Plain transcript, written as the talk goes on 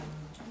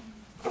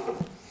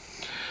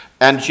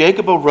And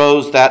Jacob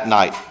arose that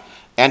night,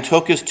 and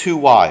took his 2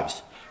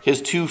 wives,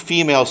 his 2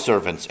 female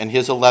servants, and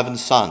his 11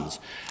 sons,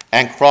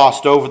 and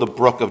crossed over the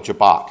brook of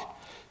Jabbok.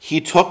 He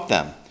took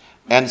them,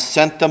 and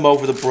sent them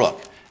over the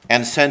brook,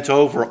 and sent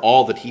over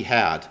all that he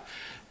had.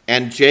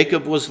 And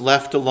Jacob was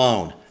left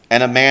alone,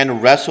 and a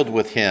man wrestled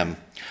with him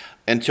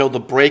until the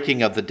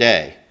breaking of the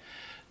day.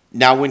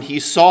 Now when he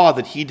saw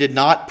that he did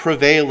not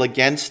prevail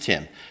against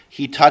him,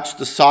 he touched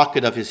the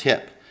socket of his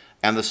hip,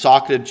 and the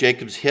socket of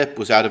Jacob's hip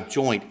was out of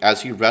joint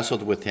as he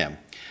wrestled with him.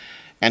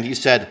 And he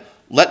said,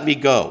 "Let me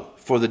go,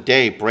 for the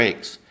day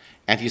breaks."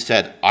 And he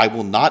said, "I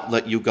will not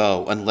let you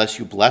go unless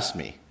you bless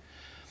me."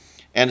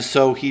 And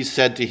so he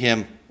said to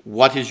him,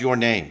 "What is your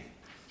name?"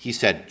 He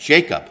said,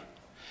 "Jacob."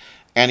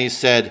 And he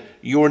said,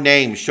 "Your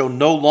name shall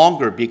no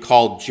longer be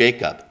called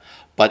Jacob,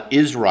 but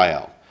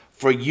Israel,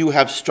 for you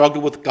have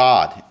struggled with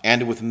God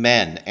and with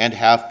men and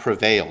have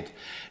prevailed."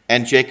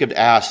 And Jacob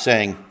asked,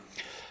 saying,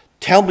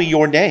 "Tell me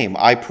your name,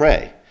 I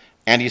pray."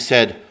 And he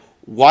said,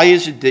 "Why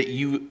is it that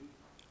you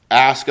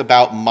ask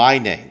about my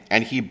name?"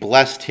 And he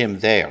blessed him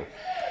there.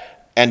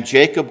 And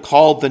Jacob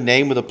called the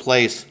name of the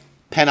place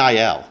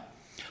Peniel,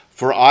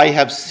 for I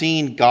have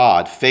seen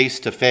God face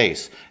to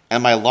face,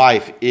 and my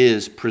life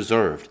is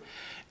preserved.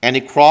 And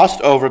he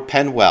crossed over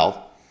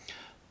Penuel.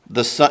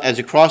 As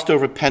he crossed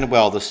over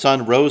Penuel, the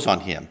sun rose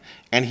on him,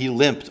 and he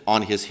limped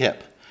on his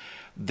hip.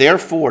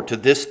 Therefore, to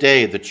this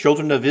day, the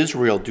children of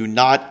Israel do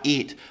not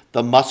eat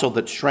the muscle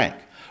that shrank,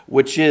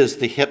 which is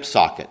the hip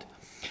socket,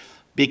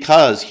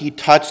 because he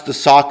touched the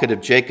socket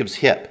of Jacob's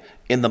hip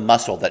in the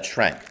muscle that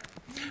shrank.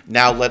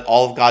 Now let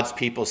all of God's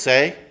people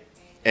say,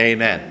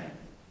 Amen.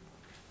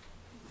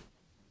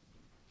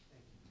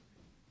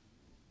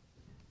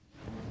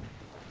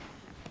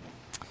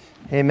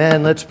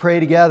 Amen. Let's pray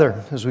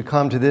together as we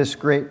come to this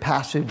great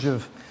passage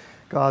of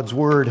God's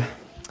Word.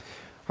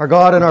 Our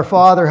God and our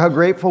Father, how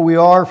grateful we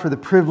are for the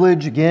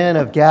privilege again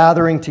of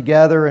gathering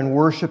together and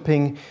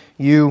worshiping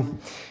You.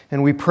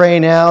 And we pray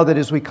now that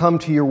as we come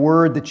to Your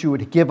Word, that You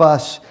would give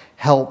us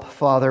help,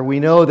 Father. We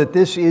know that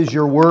this is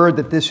Your Word,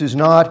 that this is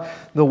not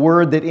the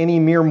Word that any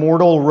mere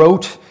mortal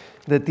wrote,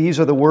 that these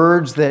are the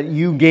words that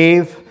You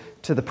gave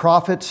to the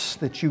prophets,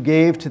 that You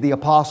gave to the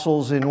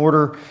apostles in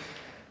order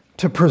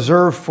to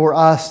preserve for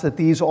us, that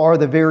these are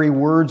the very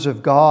words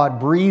of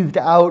God, breathed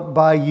out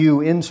by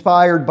You,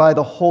 inspired by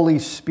the Holy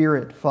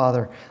Spirit,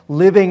 Father,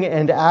 living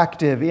and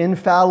active,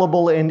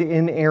 infallible and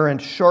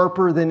inerrant,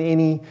 sharper than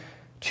any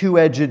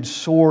two-edged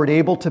sword,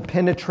 able to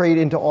penetrate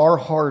into our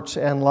hearts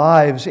and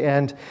lives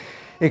and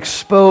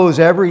expose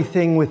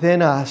everything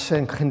within us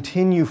and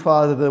continue,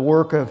 Father, the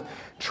work of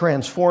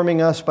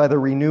transforming us by the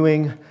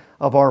renewing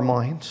of our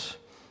minds.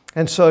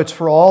 And so it's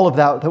for all of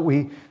that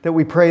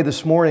we pray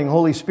this morning.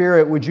 Holy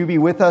Spirit, would You be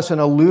with us and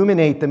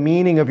illuminate the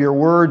meaning of Your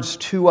words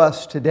to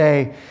us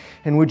today?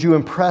 And would You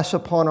impress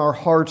upon our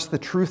hearts the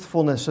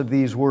truthfulness of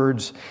these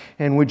words?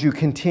 And would You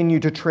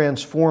continue to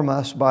transform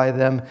us by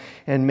them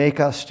and make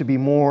us to be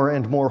more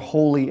and more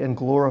holy and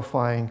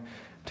glorifying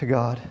to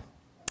God?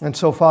 And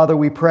so, Father,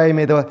 we pray,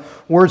 may the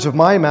words of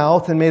my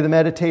mouth and may the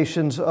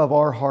meditations of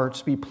our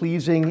hearts be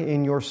pleasing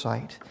in Your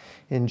sight.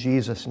 In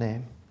Jesus'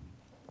 name,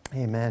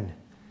 amen.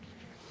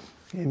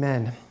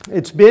 Amen.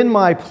 It's been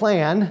my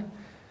plan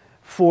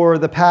for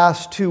the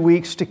past 2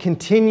 weeks to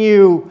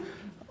continue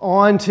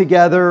on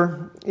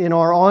together in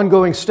our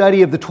ongoing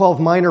study of the 12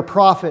 minor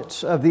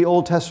prophets of the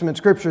Old Testament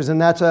Scriptures.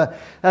 And that's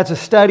a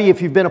study,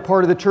 if you've been a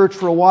part of the church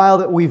for a while,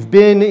 that we've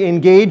been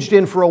engaged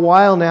in for a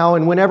while now.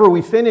 And whenever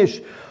we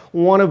finish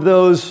one of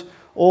those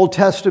Old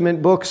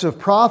Testament books of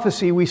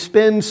prophecy, we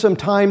spend some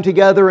time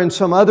together in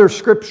some other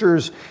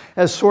scriptures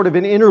as sort of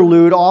an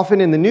interlude, often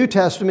in the New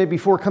Testament,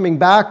 before coming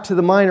back to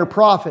the minor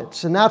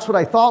prophets. And that's what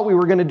I thought we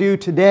were going to do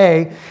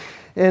today.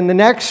 And the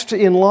next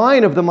in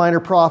line of the minor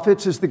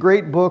prophets is the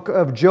great book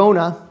of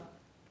Jonah.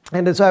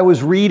 And as I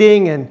was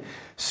reading and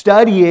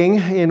studying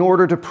in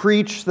order to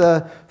preach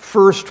the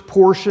first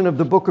portion of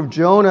the book of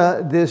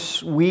Jonah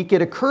this week,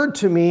 it occurred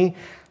to me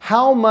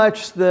how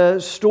much the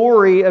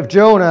story of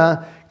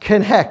Jonah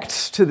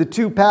connects to the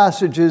two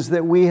passages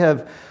that we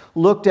have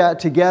looked at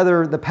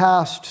together the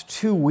past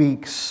 2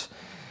 weeks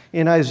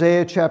in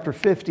Isaiah chapter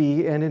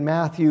 50 and in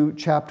Matthew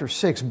chapter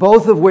 6,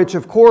 both of which,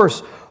 of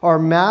course, are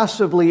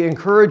massively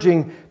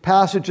encouraging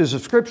passages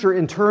of Scripture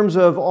in terms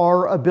of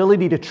our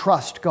ability to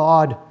trust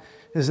God.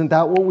 Isn't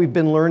that what we've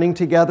been learning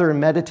together and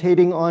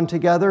meditating on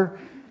together?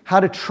 How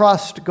to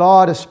trust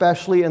God,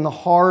 especially in the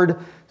hard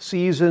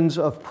seasons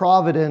of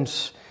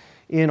providence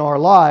in our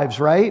lives,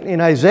 right? In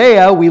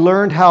Isaiah, we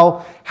learned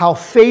how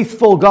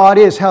faithful God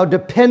is, how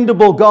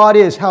dependable God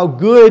is, how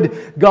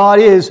good God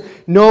is,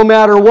 no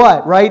matter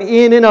what, right?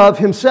 In and of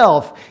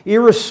Himself,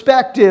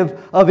 irrespective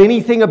of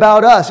anything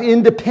about us,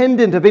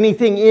 independent of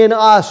anything in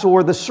us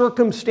or the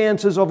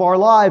circumstances of our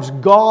lives,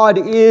 God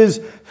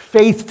is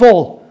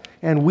faithful,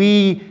 and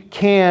we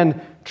can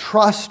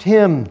trust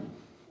Him.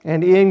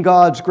 And in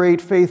God's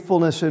great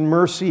faithfulness and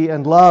mercy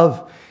and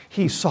love,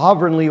 He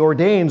sovereignly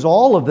ordains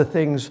all of the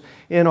things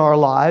in our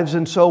lives.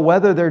 And so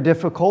whether they're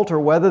difficult or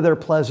whether they're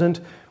pleasant,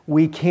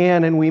 we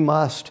can and we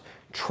must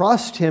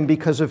trust Him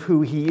because of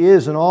who He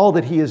is and all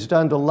that He has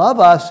done to love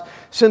us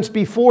since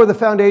before the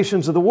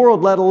foundations of the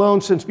world, let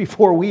alone since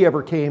before we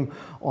ever came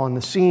on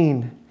the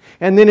scene.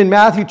 And then in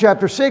Matthew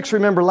chapter 6,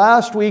 remember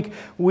last week,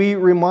 we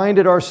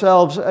reminded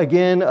ourselves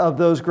again of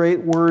those great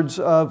words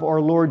of our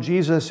Lord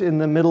Jesus in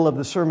the middle of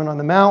the Sermon on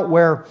the Mount,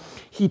 where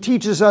He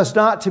teaches us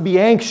not to be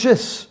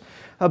anxious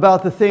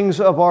about the things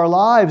of our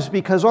lives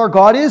because our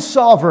God is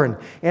sovereign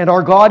and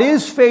our God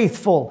is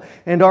faithful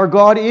and our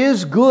God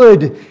is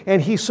good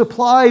and He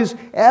supplies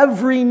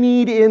every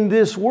need in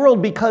this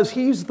world because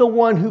He's the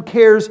one who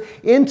cares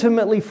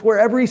intimately for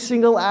every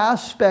single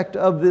aspect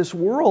of this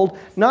world,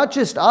 not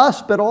just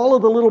us, but all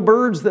of the little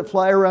birds that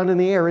fly around in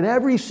the air and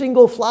every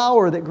single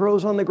flower that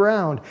grows on the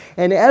ground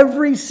and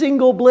every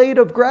single blade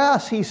of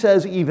grass, He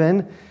says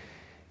even,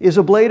 is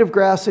a blade of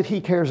grass that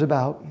He cares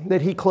about,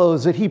 that He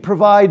clothes, that He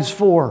provides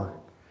for.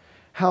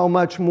 How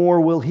much more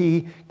will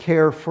He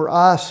care for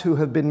us who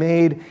have been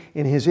made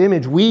in His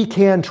image? We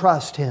can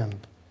trust Him.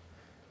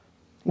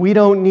 We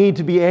don't need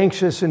to be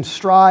anxious and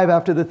strive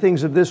after the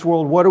things of this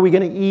world. What are we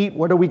going to eat?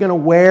 What are we going to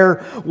wear?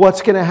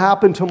 What's going to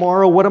happen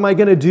tomorrow? What am I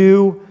going to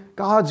do?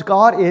 God's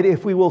got it.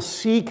 If we will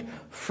seek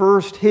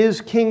first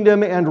His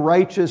kingdom and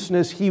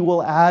righteousness, He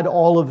will add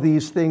all of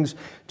these things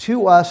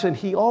to us, and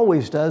He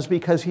always does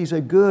because He's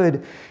a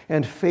good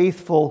and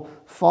faithful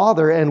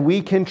Father, and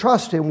we can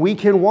trust Him. We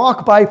can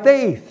walk by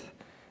faith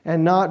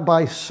and not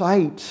by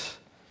sight.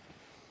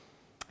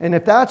 And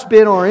if that's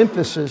been our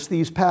emphasis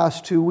these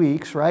past 2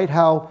 weeks, right,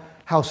 how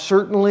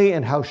certainly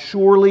and how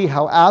surely,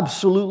 how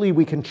absolutely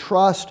we can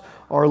trust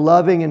our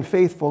loving and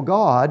faithful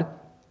God,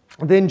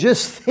 then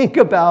just think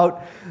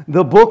about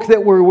the book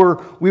that we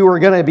were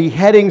going to be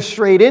heading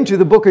straight into,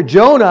 the book of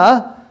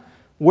Jonah,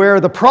 where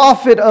the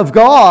prophet of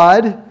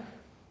God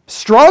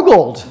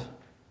struggled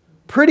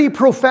pretty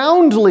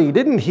profoundly,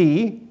 didn't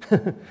he,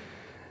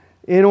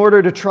 in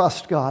order to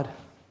trust God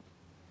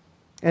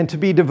and to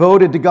be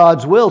devoted to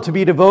God's will, to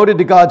be devoted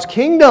to God's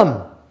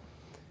kingdom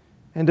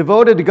and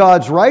devoted to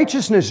God's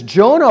righteousness.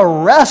 Jonah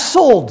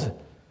wrestled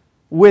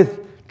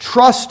with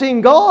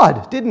trusting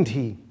God, didn't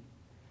he?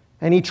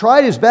 And he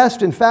tried his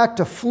best, in fact,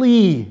 to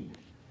flee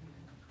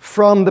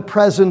from the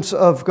presence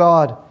of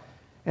God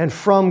and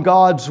from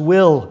God's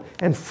will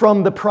and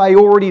from the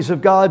priorities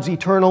of God's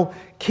eternal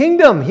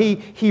kingdom.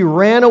 He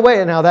ran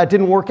away. Now, that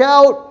didn't work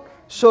out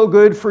so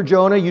good for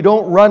Jonah. You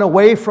don't run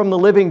away from the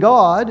living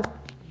God.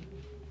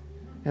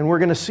 And we're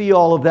going to see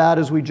all of that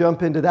as we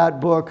jump into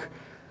that book,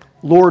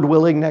 Lord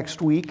willing,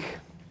 next week.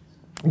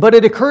 But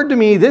it occurred to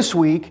me this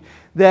week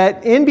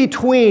that in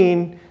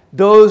between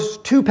those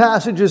two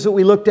passages that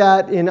we looked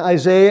at in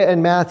Isaiah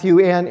and Matthew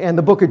and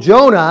the book of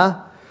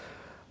Jonah,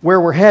 where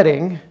we're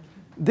heading,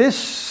 this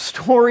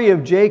story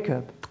of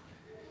Jacob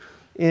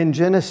in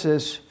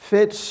Genesis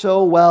fits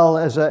so well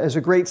as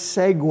a great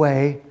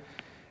segue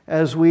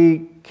as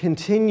we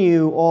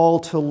continue all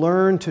to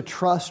learn to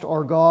trust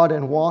our God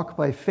and walk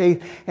by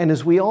faith, and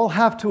as we all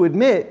have to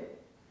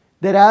admit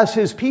that as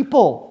His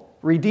people,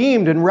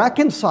 redeemed and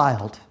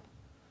reconciled,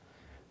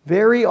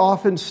 very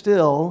often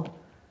still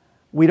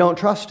we don't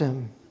trust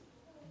Him.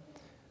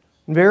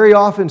 Very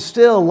often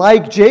still,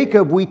 like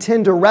Jacob, we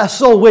tend to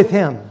wrestle with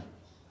Him,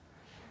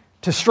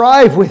 to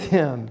strive with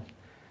Him,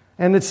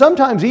 and that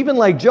sometimes, even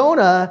like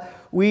Jonah,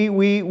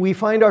 we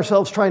find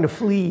ourselves trying to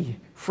flee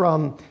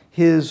from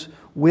His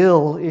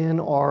will in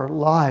our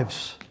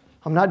lives.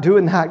 I'm not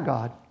doing that,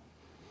 God.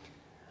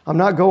 I'm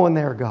not going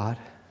there, God.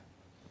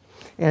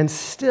 And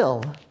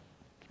still,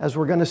 as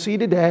we're going to see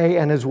today,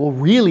 and as we'll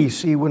really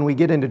see when we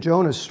get into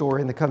Jonah's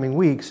story in the coming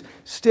weeks,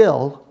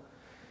 still,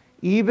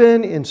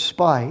 even in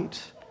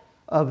spite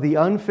of the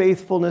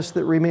unfaithfulness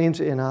that remains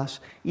in us,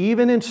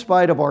 even in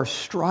spite of our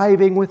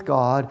striving with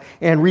God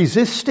and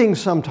resisting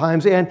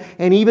sometimes and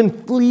even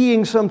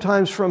fleeing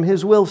sometimes from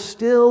His will,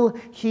 still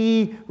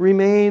He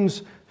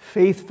remains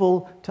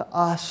faithful to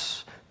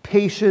us,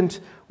 patient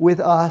with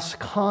us,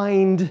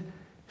 kind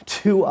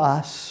to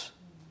us,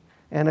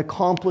 and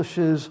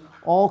accomplishes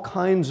all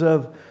kinds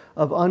of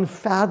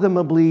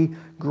unfathomably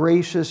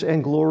gracious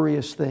and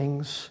glorious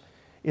things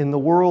in the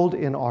world,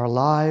 in our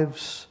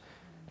lives,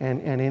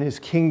 and in His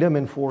kingdom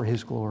and for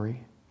His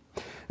glory.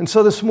 And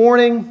so this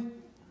morning,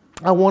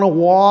 I want to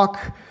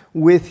walk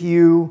with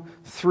you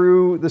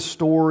through the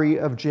story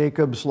of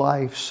Jacob's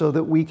life so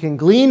that we can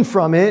glean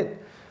from it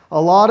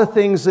a lot of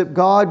things that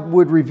God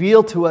would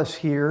reveal to us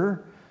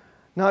here,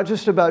 not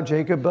just about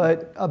Jacob,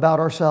 but about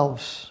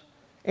ourselves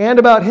and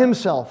about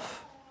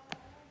Himself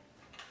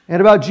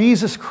and about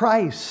Jesus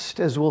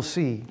Christ, as we'll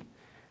see,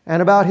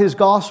 and about His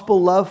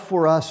gospel love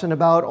for us and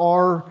about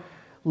our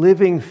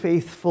living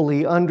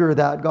faithfully under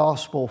that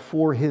gospel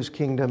for His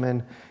kingdom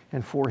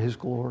and for His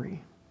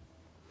glory.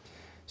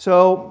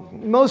 So,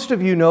 most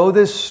of you know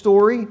this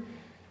story.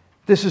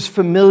 This is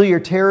familiar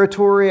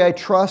territory, I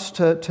trust,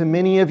 to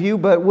many of you,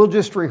 but we'll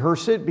just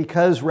rehearse it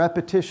because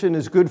repetition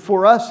is good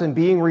for us and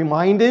being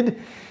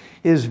reminded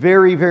is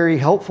very, very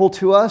helpful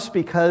to us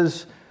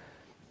because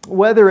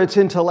whether it's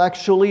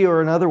intellectually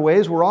or in other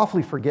ways, we're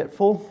awfully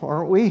forgetful,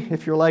 aren't we?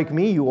 If you're like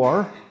me, you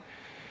are.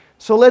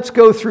 So let's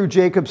go through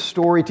Jacob's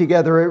story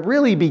together. It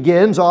really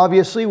begins,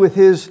 obviously, with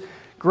his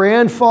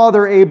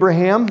grandfather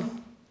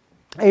Abraham.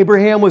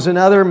 Abraham was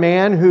another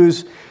man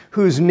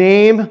whose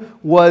name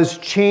was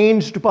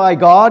changed by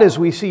God, as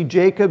we see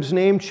Jacob's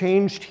name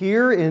changed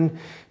here in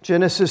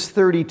Genesis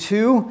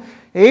 32.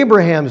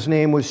 Abraham's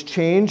name was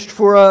changed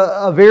for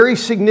a very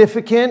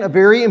significant, a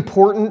very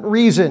important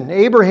reason.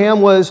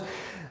 Abraham was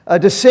a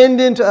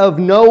descendant of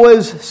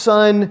Noah's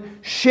son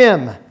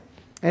Shem.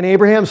 And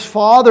Abraham's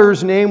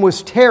father's name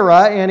was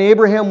Terah, and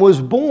Abraham was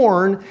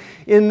born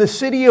in the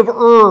city of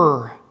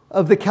Ur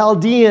of the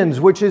Chaldeans,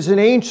 which is an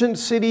ancient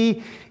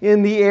city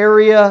in the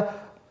area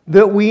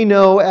that we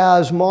know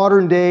as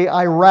modern-day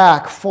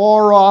Iraq,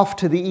 far off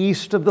to the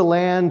east of the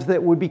land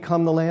that would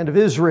become the land of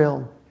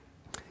Israel.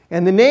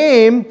 And the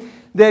name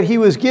that he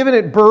was given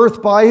at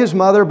birth by his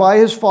mother, by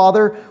his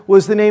father,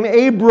 was the name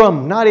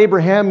Abram, not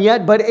Abraham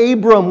yet, but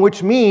Abram,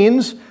 which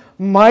means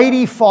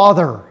mighty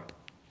father,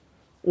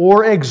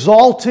 or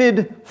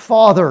exalted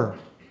father.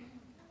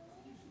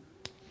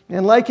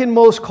 And like in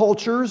most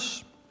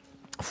cultures,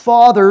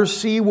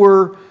 fathers,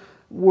 were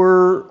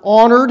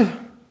honored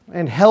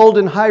and held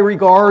in high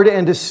regard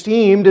and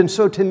esteemed. And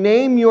so to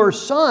name your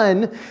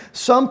son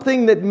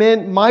something that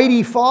meant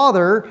mighty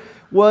father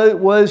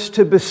was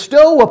to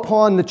bestow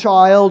upon the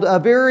child a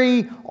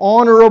very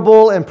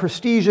honorable and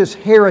prestigious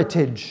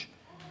heritage.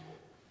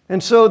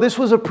 And so this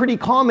was a pretty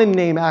common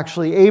name,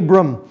 actually,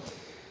 Abram,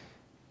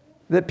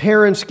 that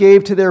parents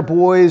gave to their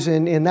boys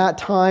in that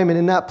time and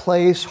in that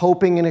place,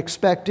 hoping and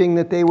expecting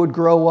that they would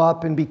grow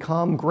up and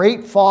become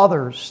great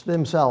fathers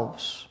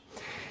themselves.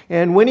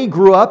 And when he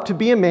grew up to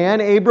be a man,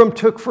 Abram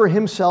took for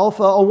himself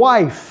a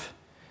wife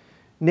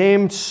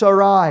named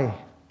Sarai,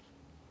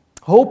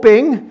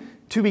 hoping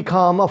to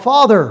become a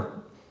father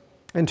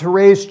and to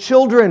raise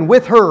children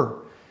with her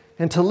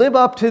and to live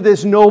up to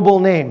this noble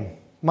name,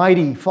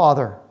 mighty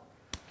father.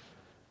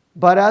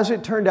 But as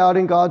it turned out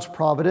in God's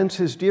providence,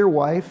 his dear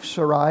wife,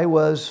 Sarai,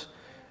 was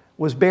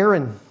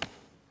barren.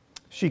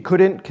 She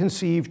couldn't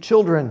conceive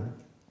children.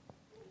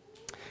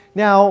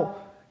 Now,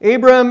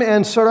 Abram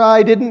and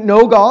Sarai didn't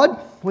know God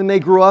when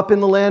they grew up in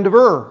the land of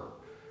Ur.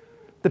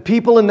 The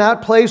people in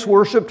that place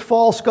worshipped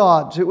false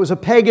gods. It was a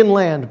pagan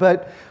land.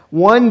 But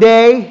one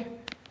day,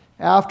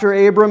 after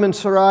Abram and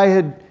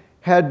Sarai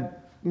had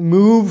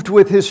moved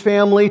with his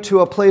family to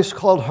a place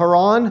called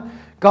Haran,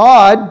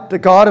 God, the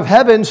God of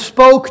heaven,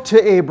 spoke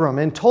to Abram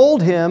and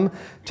told him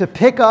to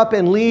pick up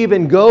and leave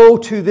and go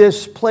to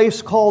this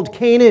place called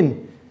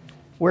Canaan,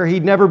 where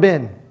he'd never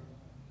been.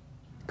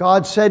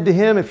 God said to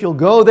him, if you'll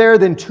go there,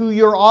 then to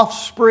your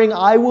offspring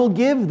I will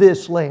give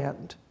this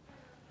land.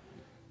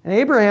 And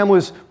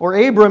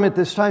Abram at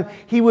this time,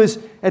 he was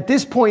at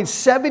this point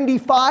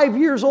 75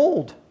 years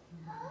old.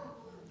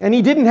 And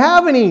he didn't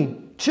have any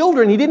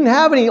children. He didn't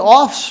have any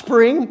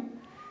offspring.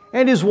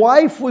 And his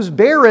wife was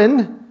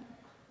barren.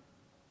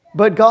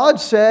 But God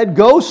said,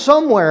 go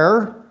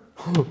somewhere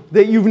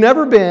that you've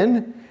never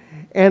been,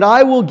 and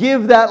I will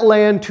give that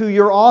land to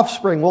your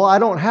offspring. Well, I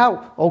don't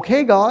have...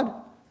 Okay, God,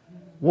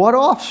 what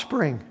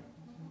offspring?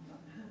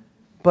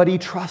 But he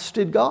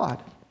trusted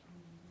God.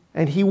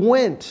 And he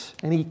went,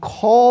 and he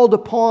called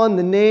upon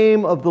the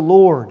name of the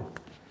Lord.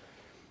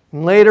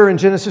 And later in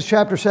Genesis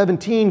chapter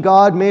 17,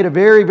 God made a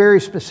very, very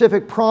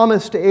specific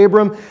promise to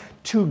Abram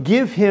to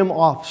give him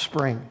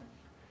offspring,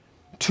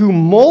 to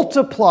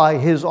multiply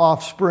his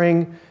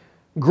offspring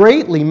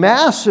greatly,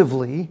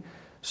 massively,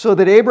 so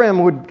that Abraham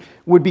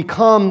would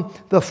become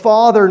the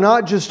father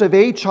not just of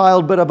a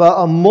child, but of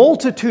a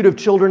multitude of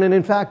children, and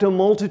in fact a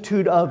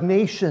multitude of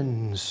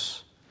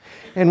nations.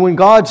 And when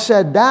God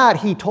said that,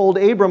 he told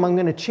Abram, I'm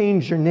going to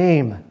change your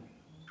name.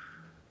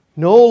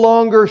 No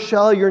longer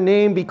shall your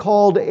name be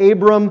called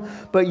Abram,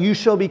 but you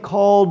shall be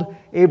called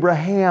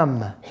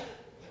Abraham.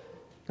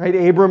 Right?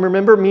 Abram,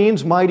 remember,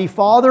 means mighty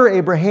father.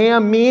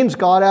 Abraham means,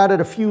 God added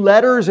a few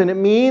letters, and it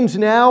means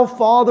now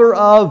father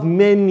of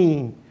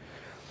many,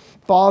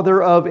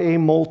 father of a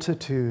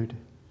multitude.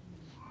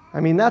 I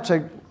mean, that's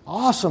an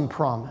awesome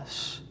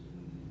promise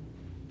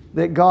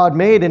that God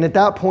made. And at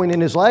that point in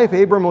his life,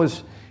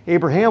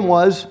 Abraham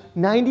was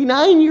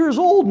 99 years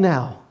old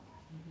now.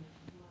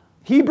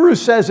 Hebrews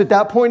says at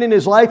that point in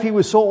his life, he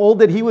was so old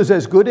that he was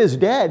as good as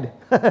dead.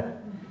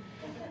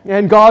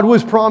 And God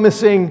was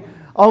promising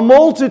a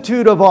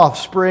multitude of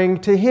offspring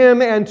to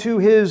him and to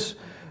his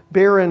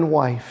barren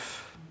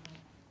wife.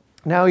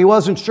 Now, he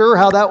wasn't sure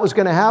how that was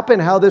going to happen,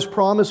 how this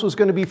promise was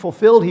going to be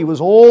fulfilled. He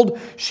was old.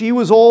 She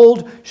was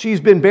old.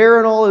 She's been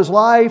barren all his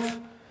life.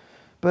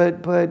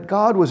 But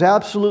God was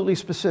absolutely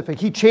specific.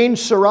 He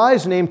changed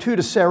Sarai's name too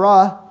to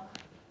Sarah,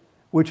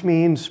 which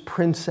means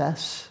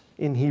princess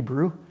in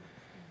Hebrew,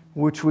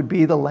 which would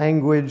be the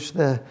language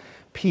the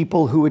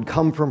people who would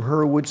come from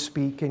her would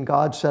speak. And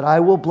God said,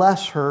 I will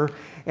bless her.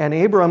 And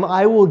Abram,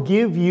 I will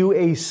give you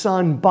a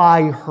son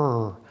by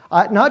her.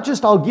 Not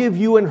just I'll give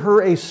you and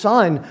her a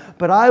son,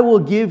 but I will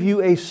give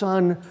you a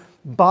son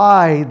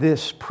by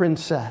this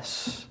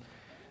princess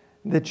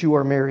that you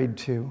are married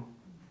to.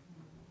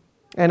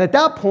 And at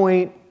that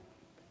point,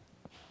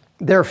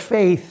 their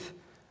faith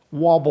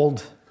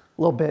wobbled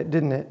a little bit,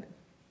 didn't it?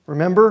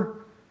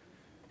 Remember?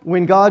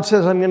 When God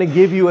says, I'm going to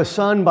give you a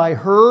son by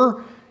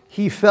her,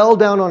 he fell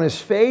down on his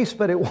face,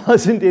 but it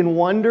wasn't in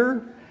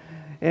wonder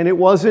and it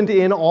wasn't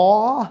in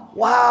awe.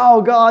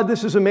 Wow, God,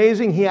 this is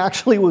amazing. He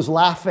actually was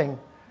laughing.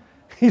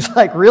 He's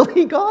like,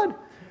 really, God?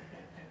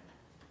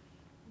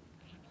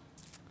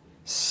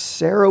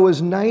 Sarah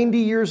was 90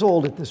 years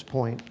old at this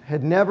point,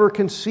 had never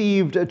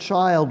conceived a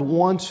child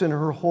once in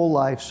her whole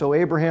life. So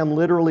Abraham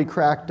literally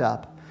cracked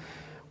up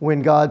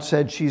when God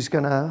said, she's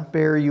going to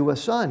bear you a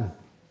son.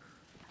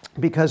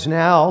 Because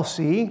now,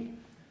 see,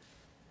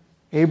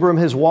 Abram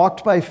has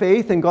walked by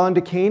faith and gone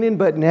to Canaan,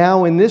 but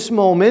now in this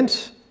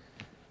moment,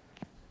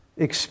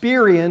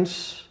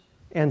 experience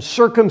and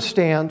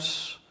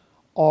circumstance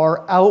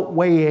are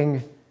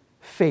outweighing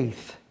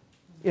faith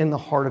in the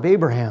heart of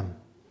Abraham.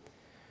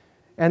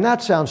 And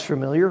that sounds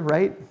familiar,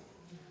 right?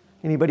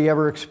 Anybody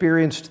ever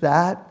experienced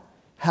that?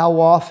 How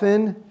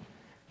often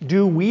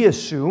do we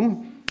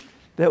assume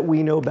that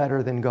we know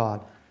better than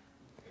God?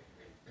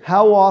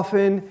 How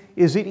often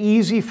is it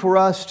easy for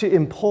us to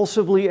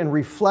impulsively and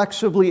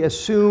reflexively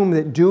assume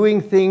that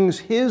doing things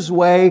His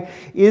way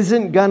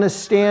isn't going to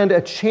stand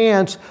a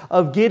chance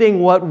of getting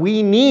what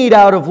we need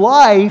out of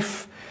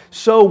life,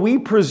 so we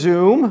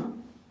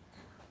presume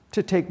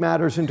to take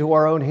matters into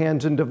our own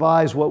hands and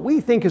devise what we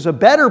think is a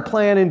better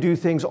plan and do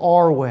things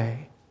our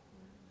way.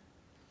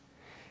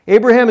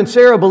 Abraham and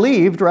Sarah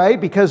believed, right?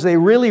 Because they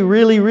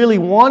really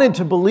wanted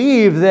to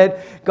believe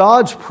that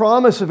God's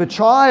promise of a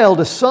child,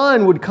 a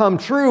son, would come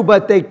true,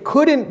 but they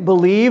couldn't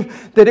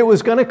believe that it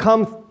was going to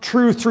come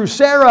true through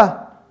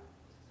Sarah,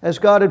 as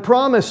God had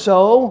promised.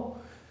 So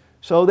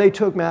they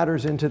took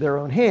matters into their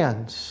own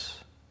hands.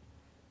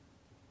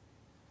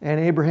 And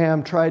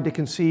Abraham tried to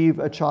conceive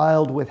a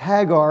child with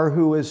Hagar,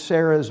 who was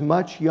Sarah's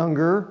much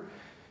younger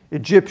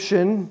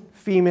Egyptian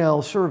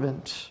female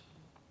servant.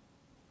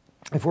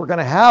 If we're going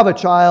to have a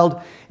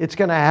child, it's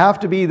going to have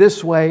to be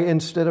this way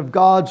instead of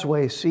God's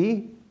way.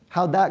 See?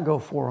 How'd that go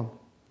for them?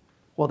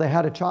 Well, they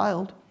had a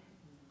child,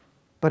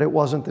 but it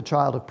wasn't the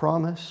child of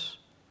promise,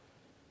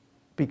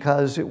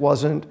 because it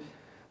wasn't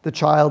the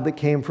child that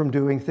came from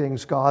doing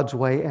things God's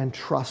way and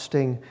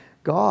trusting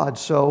God.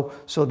 So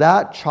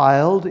that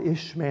child,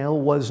 Ishmael,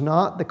 was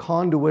not the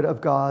conduit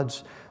of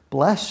God's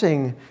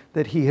blessing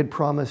that He had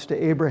promised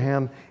to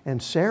Abraham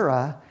and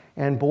Sarah.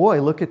 And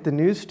boy, look at the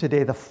news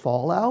today, the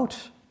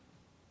fallout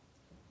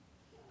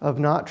of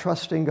not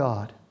trusting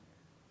God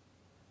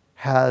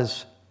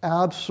has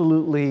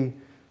absolutely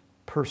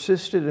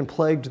persisted and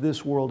plagued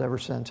this world ever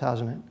since,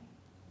 hasn't it?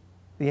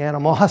 The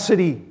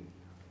animosity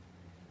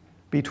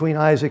between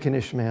Isaac and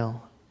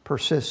Ishmael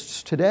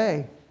persists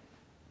today.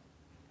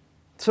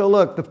 So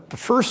look, the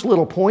first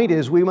little point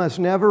is we must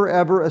never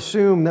ever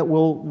assume that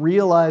we'll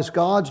realize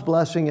God's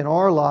blessing in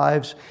our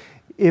lives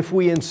if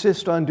we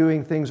insist on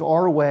doing things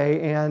our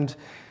way and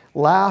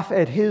laugh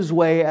at His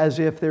way as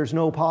if there's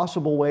no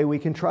possible way we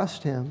can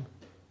trust Him.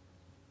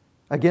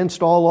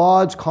 Against all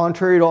odds,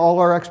 contrary to all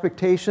our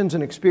expectations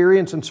and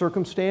experience and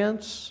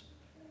circumstance,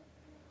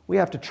 we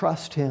have to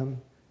trust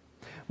Him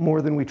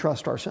more than we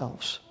trust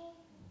ourselves.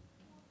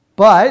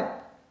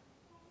 But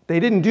they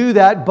didn't do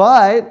that,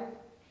 but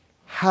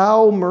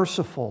how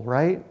merciful,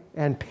 right?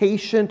 And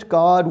patient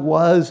God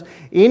was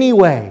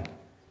anyway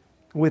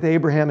with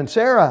Abraham and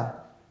Sarah.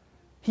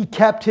 He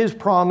kept His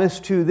promise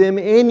to them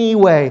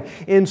anyway,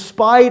 in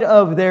spite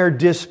of their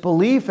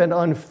disbelief and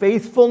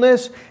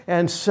unfaithfulness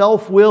and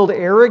self-willed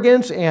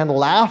arrogance and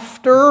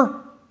laughter.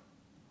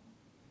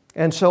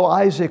 And so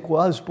Isaac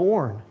was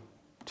born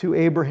to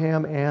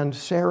Abraham and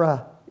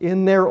Sarah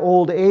in their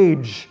old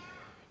age.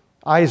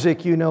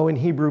 Isaac, you know, in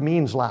Hebrew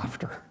means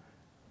laughter,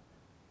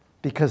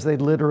 because they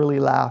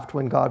literally laughed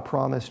when God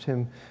promised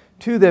him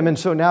to them. And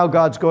so now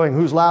God's going,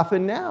 who's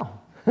laughing now?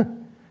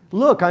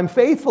 Look, I'm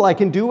faithful. I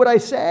can do what I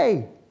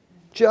say.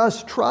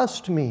 Just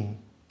trust me.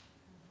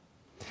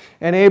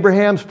 And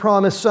Abraham's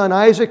promised son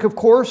Isaac, of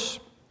course,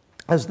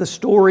 as the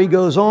story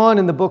goes on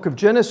in the book of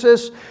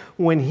Genesis,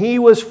 when he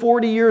was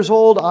 40 years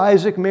old,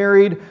 Isaac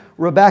married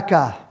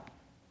Rebekah.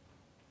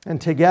 And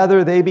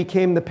together they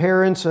became the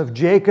parents of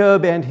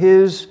Jacob and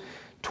his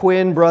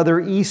twin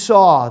brother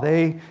Esau.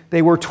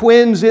 They were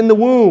twins in the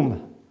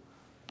womb.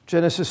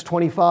 Genesis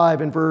 25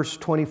 and verse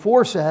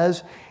 24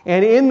 says,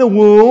 and in the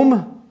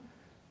womb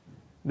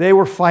they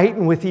were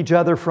fighting with each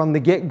other from the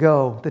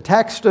get-go. The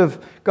text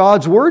of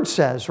God's Word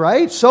says,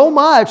 right? So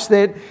much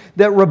that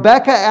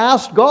Rebekah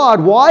asked God,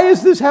 why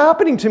is this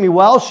happening to me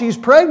while she's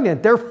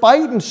pregnant? They're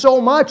fighting so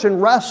much and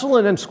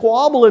wrestling and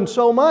squabbling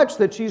so much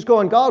that she's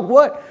going, God,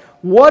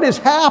 what is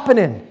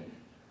happening?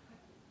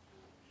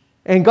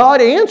 And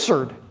God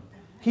answered.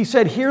 He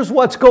said, here's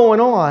what's going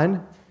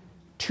on.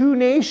 2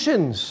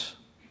 nations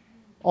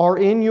are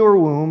in your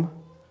womb,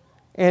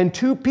 and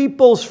 2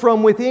 peoples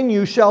from within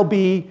you shall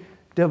be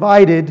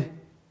divided.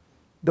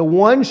 The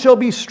one shall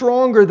be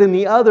stronger than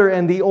the other,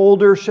 and the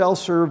older shall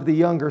serve the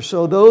younger.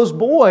 So those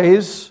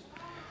boys,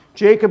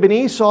 Jacob and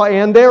Esau,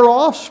 and their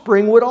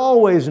offspring would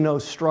always know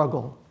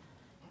struggle,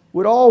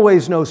 would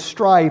always know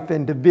strife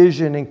and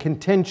division and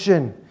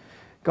contention.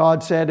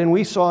 God said. And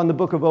we saw in the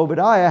book of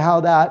Obadiah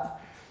how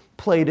that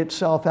played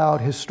itself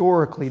out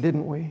historically,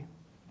 didn't we?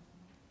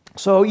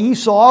 So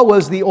Esau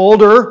was the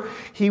older.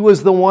 He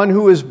was the one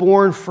who was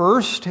born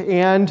first,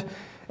 and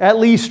at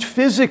least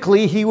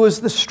physically, he was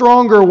the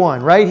stronger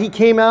one, right? He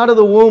came out of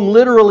the womb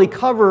literally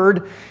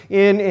covered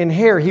in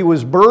hair. He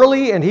was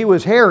burly and he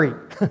was hairy.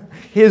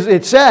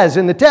 It says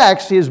in the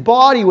text, his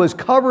body was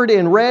covered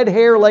in red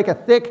hair like a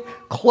thick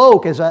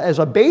cloak as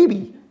a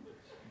baby.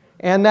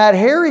 And that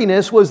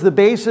hairiness was the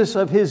basis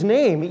of his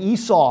name,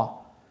 Esau.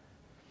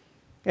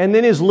 And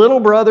then his little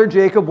brother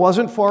Jacob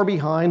wasn't far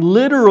behind.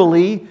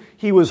 Literally,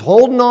 he was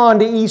holding on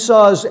to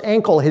Esau's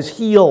ankle, his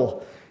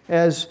heel,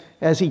 as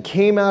he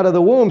came out of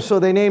the womb. So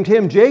they named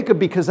him Jacob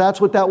because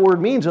that's what that word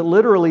means. It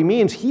literally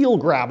means heel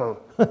grabber.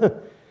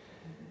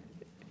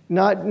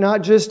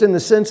 Not just in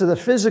the sense of the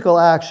physical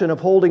action of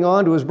holding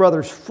on to his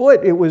brother's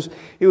foot. It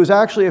was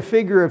actually a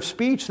figure of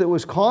speech that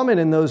was common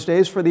in those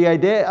days for the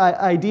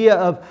idea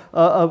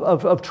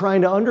of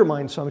trying to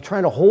undermine somebody,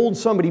 trying to hold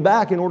somebody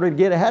back in order to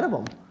get ahead of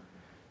them.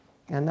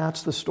 And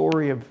that's the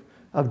story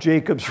of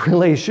Jacob's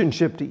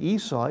relationship to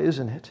Esau,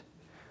 isn't it?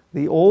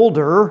 The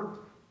older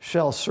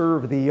shall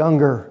serve the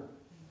younger.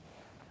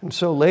 And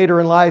so later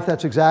in life,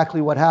 that's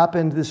exactly what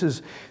happened. This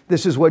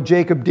is what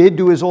Jacob did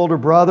to his older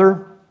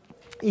brother.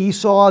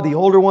 Esau, the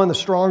older one, the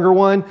stronger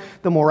one,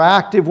 the more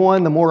active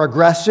one, the more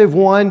aggressive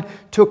one,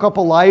 took up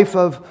a life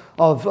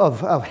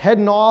of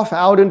heading off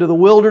out into the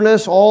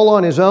wilderness all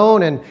on his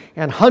own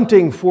and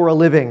hunting for a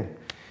living.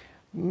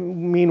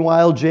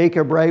 Meanwhile,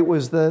 Jacob, right,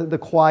 was the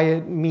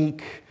quiet,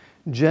 meek,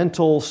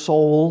 gentle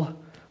soul,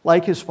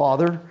 like his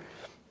father,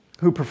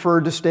 who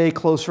preferred to stay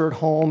closer at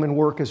home and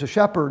work as a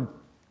shepherd.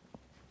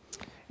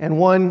 And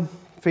one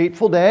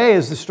fateful day,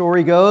 as the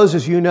story goes,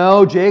 as you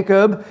know,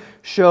 Jacob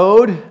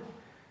showed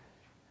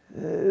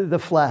the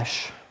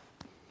flesh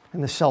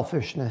and the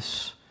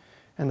selfishness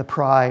and the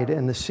pride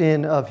and the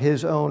sin of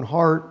his own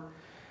heart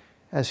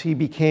as he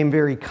became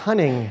very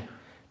cunning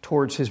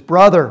towards his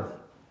brother.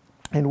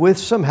 And with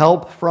some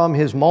help from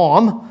his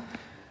mom,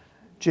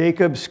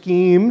 Jacob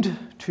schemed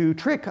to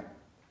trick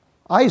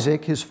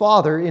Isaac, his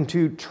father,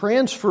 into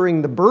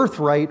transferring the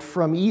birthright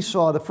from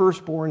Esau, the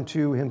firstborn,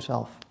 to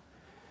himself.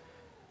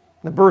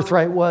 The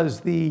birthright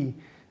was the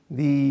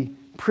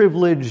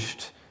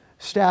privileged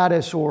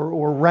status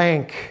or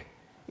rank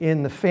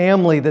in the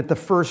family that the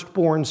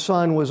firstborn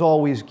son was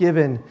always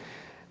given,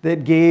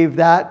 that gave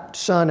that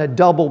son a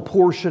double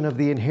portion of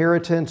the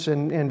inheritance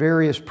and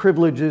various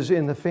privileges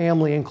in the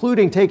family,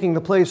 including taking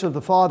the place of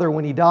the father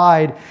when he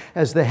died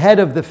as the head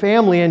of the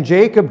family. And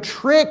Jacob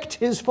tricked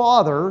his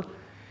father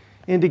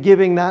into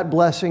giving that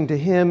blessing to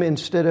him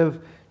instead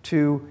of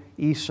to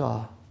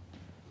Esau.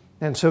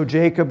 And so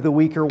Jacob, the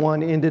weaker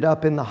one, ended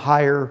up in the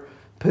higher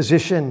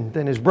position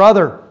than his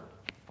brother.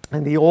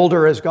 And the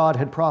older, as God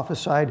had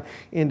prophesied,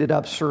 ended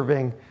up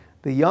serving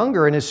the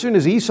younger. And as soon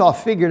as Esau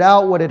figured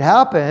out what had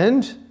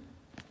happened,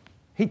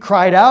 he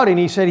cried out and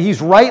he said,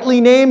 "He's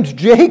rightly named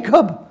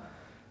Jacob,"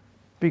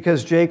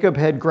 because Jacob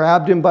had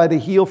grabbed him by the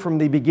heel from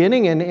the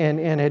beginning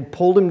and had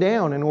pulled him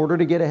down in order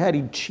to get ahead.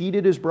 He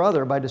cheated his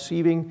brother by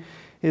deceiving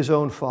his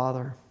own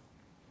father.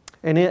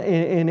 And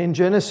in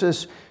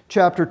Genesis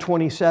chapter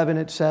 27,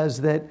 it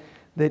says that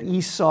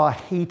Esau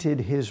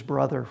hated his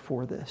brother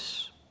for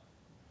this.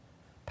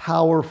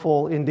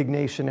 Powerful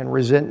indignation and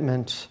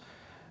resentment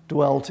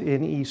dwelt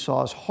in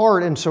Esau's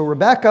heart. And so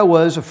Rebekah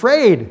was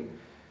afraid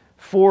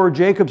for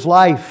Jacob's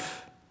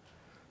life.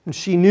 And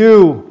she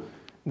knew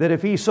that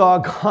if Esau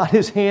got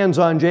his hands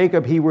on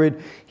Jacob, he would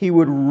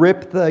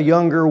rip the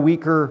younger,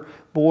 weaker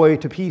boy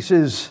to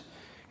pieces.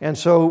 And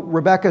so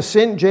Rebekah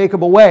sent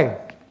Jacob away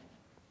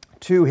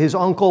to his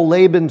uncle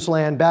Laban's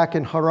land back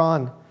in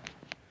Haran.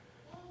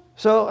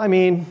 So,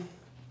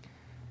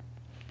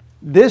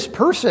 this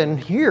person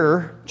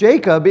here,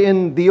 Jacob,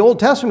 in the Old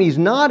Testament, he's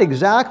not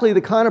exactly the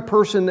kind of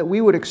person that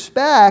we would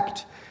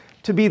expect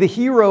to be the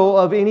hero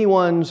of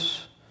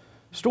anyone's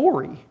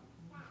story,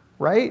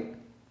 right?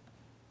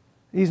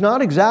 He's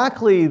not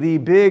exactly the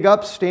big,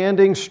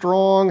 upstanding,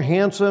 strong,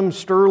 handsome,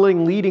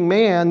 sterling, leading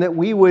man that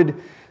we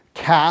would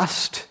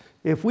cast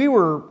if we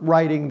were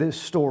writing this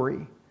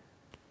story,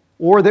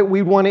 or that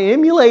we'd want to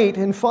emulate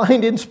and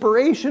find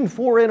inspiration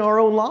for in our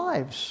own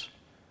lives.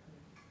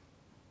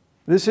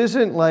 This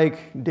isn't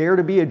like Dare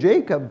to be a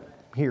Jacob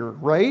here,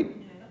 right?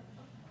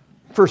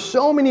 For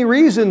so many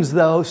reasons,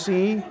 though,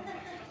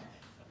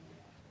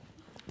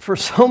 for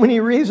so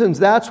many reasons,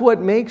 that's what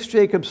makes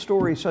Jacob's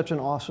story such an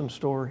awesome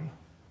story.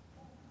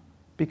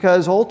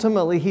 Because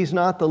ultimately, he's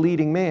not the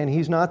leading man.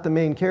 He's not the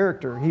main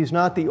character. He's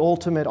not the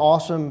ultimate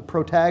awesome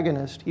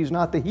protagonist. He's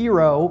not the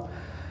hero.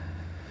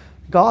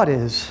 God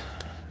is.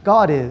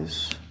 God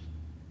is,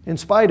 in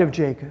spite of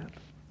Jacob.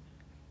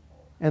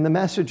 And the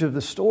message of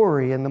the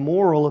story and the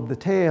moral of the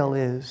tale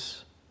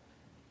is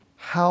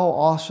how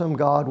awesome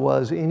God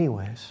was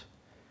anyways,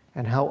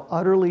 and how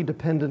utterly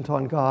dependent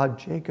on God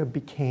Jacob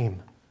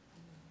became.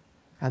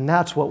 And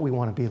that's what we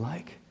want to be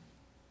like.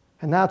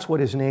 And that's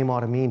what his name ought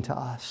to mean to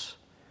us.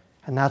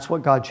 And that's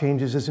what God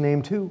changes his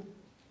name to.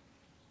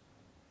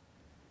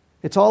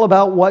 It's all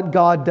about what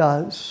God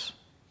does,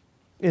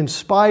 in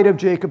spite of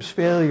Jacob's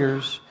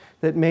failures,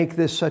 that make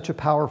this such a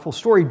powerful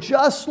story.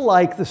 Just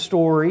like the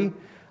story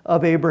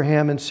of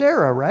Abraham and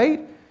Sarah,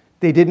 right?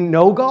 They didn't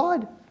know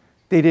God.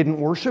 They didn't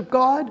worship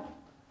God.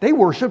 They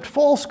worshiped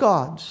false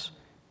gods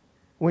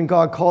when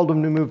God called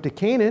them to move to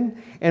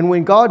Canaan. And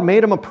when God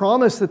made them a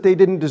promise that they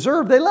didn't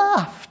deserve, they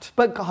laughed.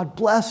 But God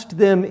blessed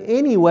them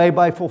anyway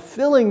by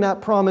fulfilling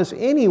that promise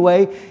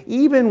anyway,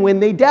 even when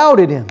they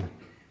doubted Him.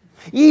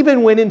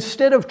 Even when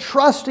instead of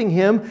trusting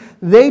Him,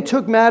 they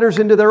took matters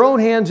into their own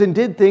hands and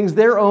did things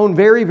their own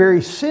very,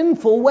 very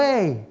sinful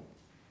way.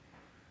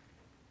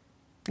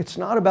 It's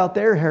not about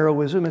their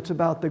heroism, it's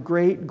about the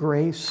great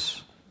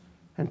grace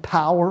and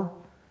power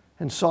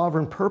and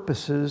sovereign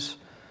purposes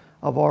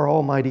of our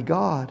Almighty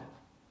God.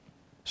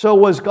 So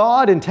was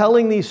God, in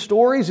telling these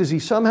stories, is He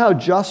somehow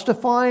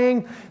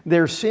justifying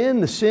their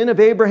sin, the sin of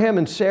Abraham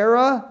and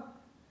Sarah,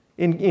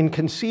 in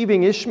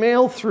conceiving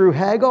Ishmael through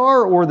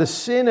Hagar, or the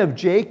sin of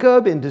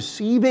Jacob in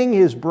deceiving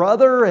his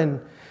brother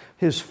and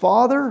his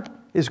father?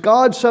 Is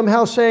God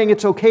somehow saying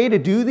it's okay to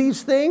do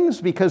these things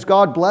because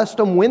God blessed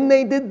them when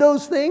they did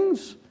those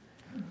things?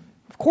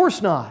 Of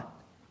course not.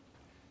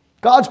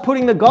 God's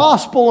putting the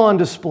gospel on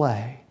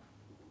display.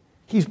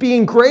 He's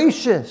being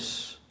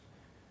gracious.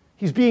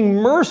 He's being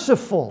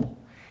merciful.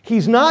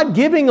 He's not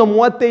giving them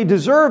what they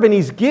deserve, and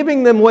He's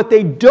giving them what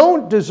they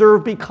don't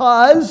deserve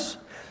because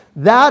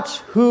that's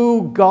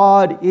who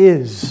God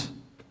is.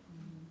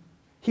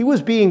 He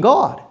was being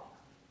God.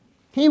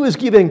 He was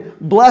giving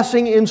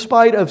blessing in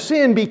spite of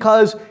sin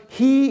because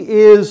He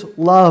is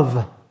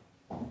love.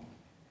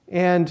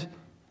 And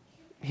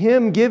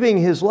Him giving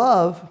His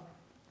love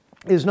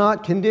is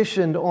not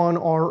conditioned on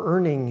our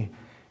earning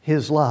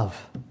His love.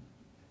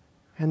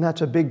 And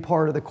that's a big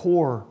part of the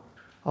core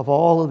of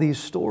all of these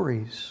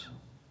stories.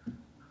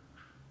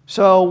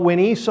 So when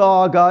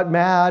Esau got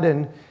mad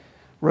and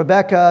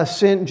Rebekah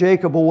sent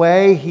Jacob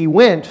away, he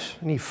went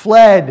and he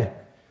fled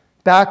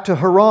back to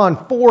Haran,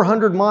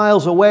 400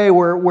 miles away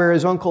where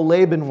his uncle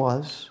Laban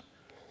was.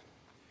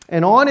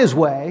 And on his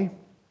way,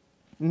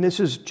 and this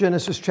is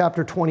Genesis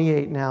chapter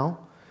 28 now,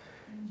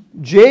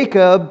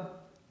 Jacob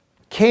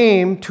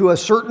came to a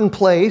certain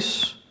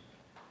place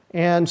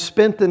and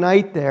spent the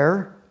night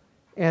there.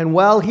 And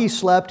while he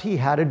slept, he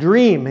had a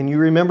dream. And you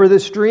remember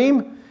this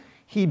dream?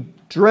 He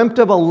dreamt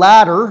of a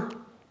ladder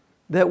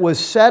that was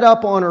set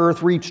up on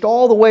earth, reached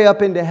all the way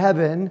up into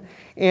heaven,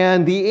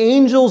 and the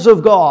angels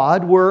of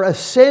God were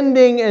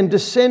ascending and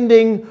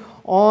descending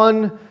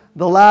on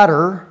the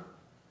ladder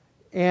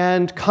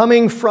and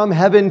coming from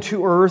heaven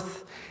to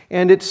earth.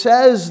 And it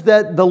says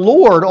that the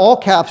Lord, all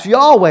caps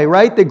Yahweh,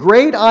 right? The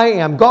great I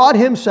am, God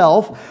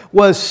Himself,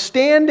 was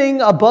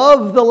standing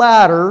above the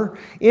ladder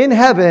in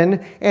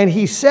heaven, and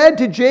He said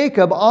to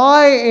Jacob,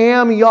 I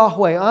am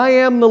Yahweh, I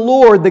am the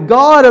Lord, the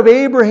God of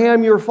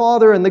Abraham your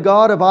father and the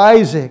God of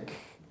Isaac.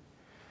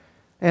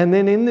 And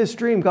then in this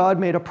dream, God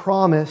made a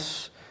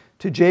promise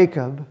to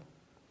Jacob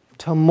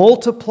to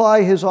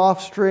multiply his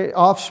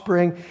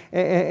offspring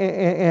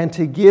and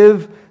to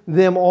give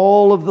them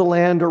all of the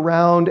land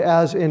around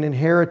as an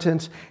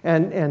inheritance,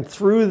 and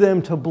through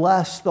them to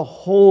bless the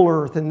whole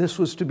earth. And this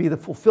was to be the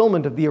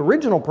fulfillment of the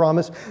original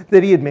promise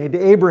that He had made to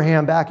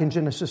Abraham back in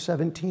Genesis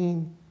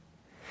 17.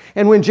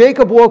 And when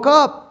Jacob woke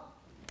up,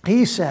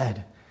 he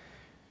said,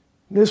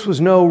 this was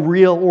no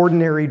real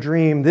ordinary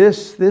dream.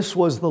 This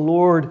was the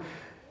Lord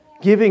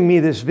giving me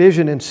this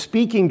vision and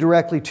speaking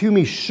directly to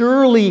me.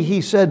 Surely,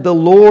 he said, the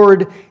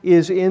Lord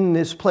is in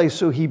this place.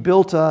 So he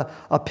built a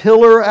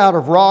pillar out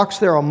of rocks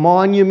there, a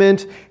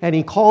monument, and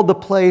he called the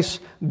place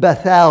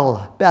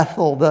Bethel,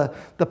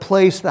 the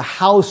place, the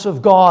house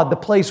of God, the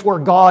place where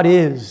God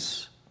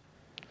is.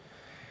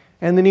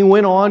 And then he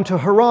went on to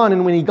Haran,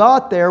 and when he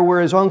got there where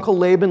his uncle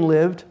Laban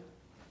lived,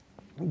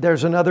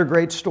 there's another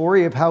great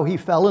story of how he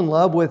fell in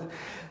love with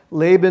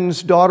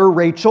Laban's daughter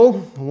Rachel,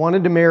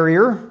 wanted to marry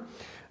her.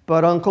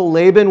 But Uncle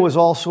Laban was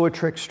also a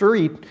trickster.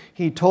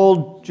 He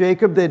told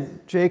Jacob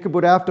that Jacob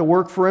would have to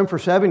work for him for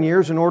 7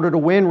 years in order to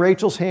win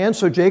Rachel's hand.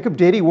 So Jacob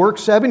did. He worked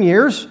 7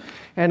 years,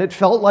 and it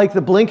felt like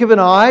the blink of an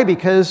eye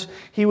because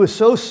he was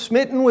so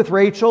smitten with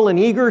Rachel and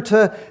eager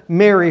to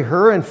marry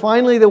her. And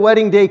finally the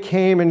wedding day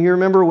came, and you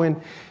remember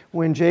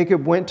when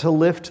Jacob went to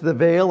lift the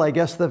veil. I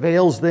guess the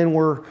veils then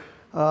were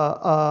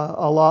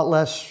a lot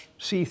less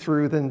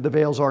see-through than the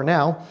veils are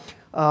now.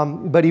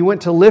 But he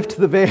went to lift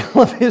the veil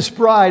of his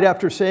bride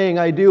after saying,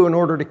 I do, in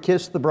order to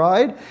kiss the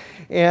bride.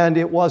 And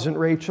it wasn't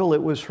Rachel,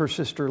 it was her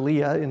sister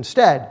Leah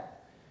instead.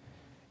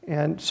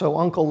 And so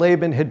Uncle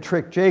Laban had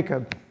tricked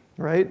Jacob,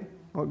 right?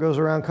 What goes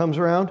around comes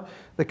around.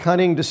 The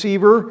cunning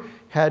deceiver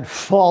had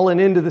fallen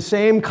into the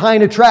same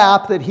kind of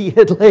trap that he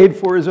had laid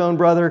for his own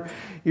brother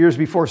years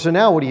before. So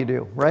now what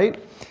do,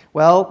 right?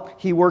 Well,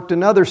 he worked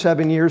another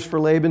 7 years for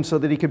Laban so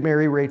that he could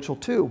marry Rachel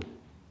too.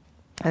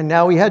 And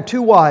now he had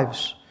 2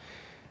 wives.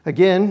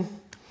 Again,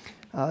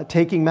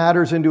 taking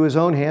matters into his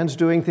own hands,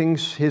 doing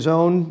things his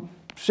own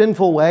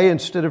sinful way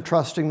instead of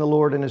trusting the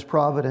Lord in His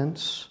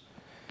providence.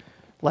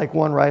 Like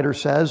one writer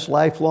says,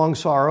 lifelong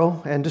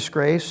sorrow and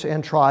disgrace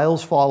and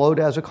trials followed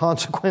as a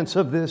consequence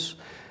of this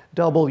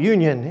double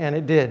union, and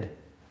it did.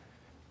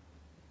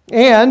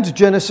 And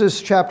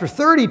Genesis chapter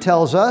 30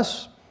 tells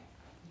us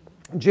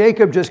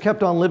Jacob just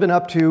kept on living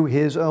up to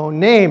his own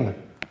name,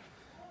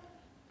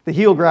 the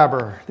heel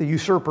grabber, the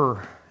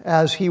usurper,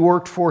 as he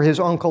worked for his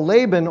uncle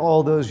Laban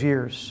all those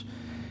years.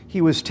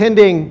 He was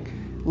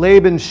tending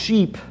Laban's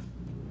sheep,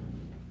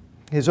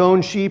 his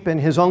own sheep and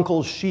his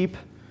uncle's sheep,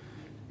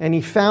 and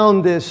he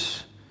found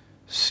this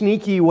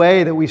sneaky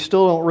way that we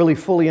still don't really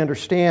fully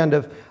understand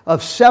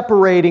of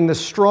separating the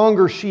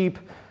stronger sheep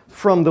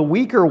from the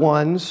weaker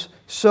ones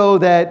so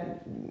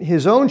that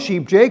his own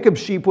sheep, Jacob's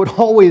sheep, would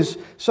always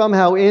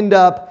somehow end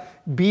up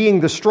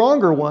being the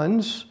stronger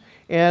ones,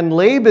 and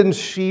Laban's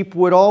sheep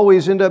would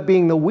always end up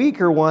being the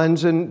weaker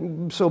ones.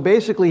 And so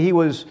basically he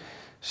was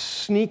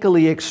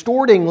sneakily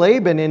extorting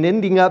Laban and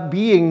ending up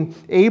being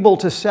able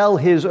to sell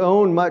his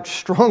own much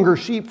stronger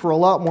sheep for a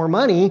lot more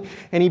money,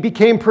 and he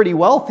became pretty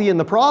wealthy in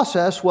the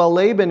process, while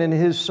Laban and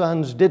his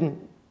sons didn't.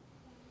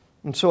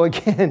 And so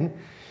again,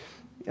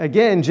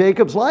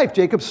 Jacob's life,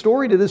 Jacob's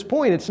story to this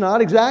point, it's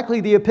not exactly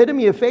the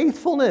epitome of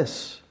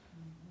faithfulness,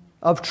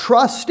 of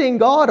trusting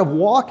God, of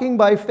walking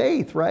by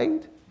faith,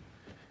 right?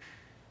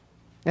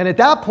 And at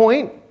that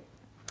point,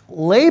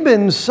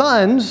 Laban's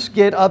sons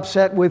get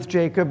upset with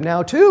Jacob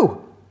now too.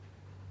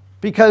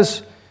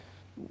 Because,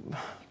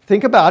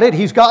 think about it,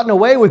 he's gotten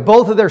away with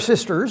both of their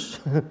sisters,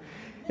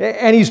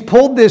 and he's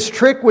pulled this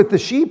trick with the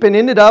sheep and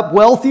ended up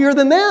wealthier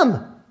than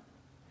them.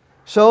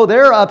 So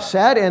they're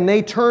upset, and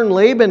they turn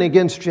Laban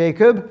against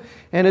Jacob.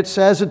 And it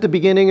says at the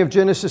beginning of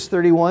Genesis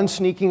 31,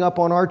 sneaking up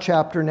on our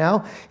chapter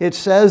now, it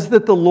says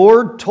that the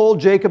Lord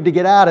told Jacob to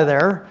get out of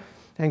there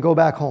and go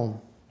back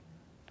home.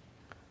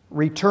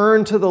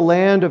 Return to the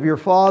land of your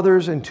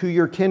fathers and to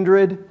your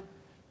kindred,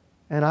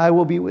 and I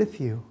will be with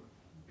you.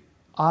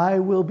 I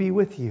will be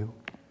with you.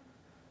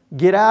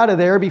 Get out of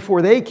there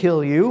before they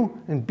kill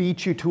you and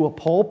beat you to a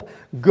pulp.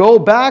 Go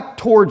back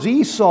towards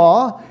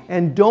Esau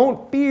and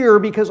don't fear,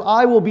 because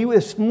I will be with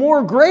you. It's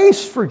more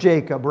grace for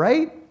Jacob,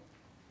 right?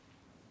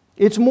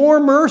 It's more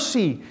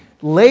mercy.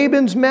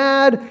 Laban's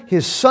mad.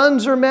 His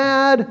sons are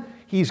mad.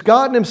 He's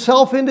gotten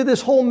himself into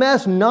this whole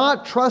mess,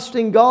 not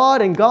trusting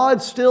God, and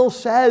God still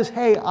says,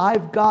 hey,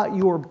 I've got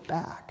your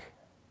back.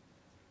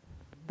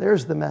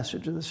 There's the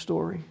message of the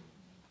story.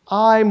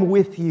 I'm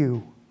with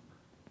you.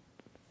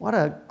 What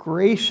a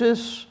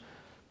gracious,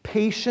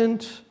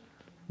 patient,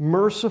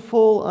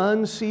 merciful,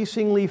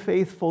 unceasingly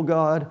faithful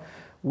God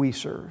we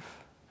serve.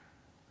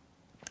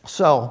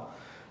 So,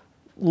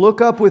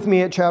 look up with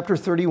me at chapter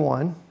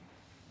 31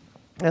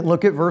 and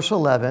look at verse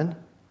 11.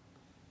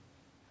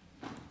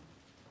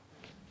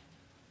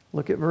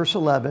 Look at verse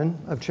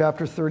 11 of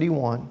chapter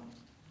 31.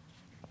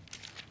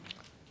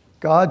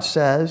 God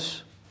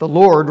says, the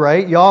Lord,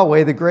 right,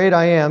 Yahweh, the great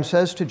I am,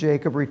 says to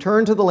Jacob,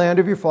 return to the land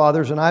of your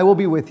fathers, and I will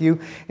be with you.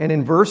 And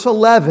in verse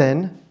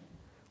 11,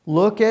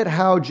 look at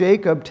how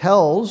Jacob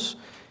tells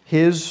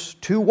his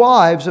two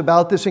wives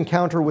about this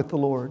encounter with the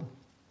Lord.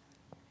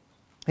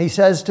 He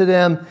says to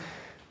them,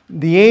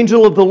 the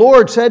angel of the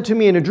Lord said to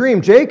me in a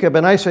dream, Jacob,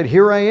 and I said,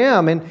 here I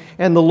am.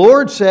 And the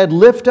Lord said,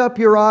 lift up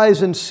your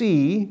eyes and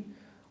see.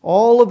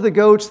 All of the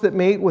goats that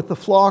mate with the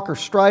flock are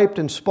striped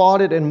and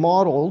spotted and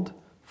mottled.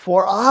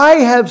 For I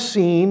have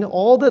seen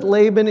all that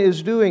Laban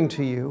is doing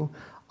to you.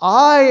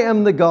 I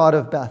am the God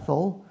of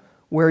Bethel,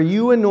 where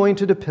you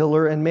anointed a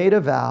pillar and made a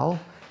vow.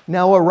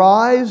 Now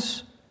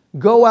arise,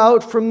 go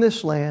out from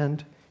this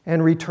land,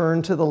 and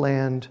return to the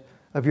land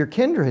of your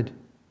kindred.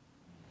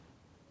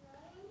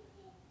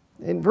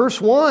 In verse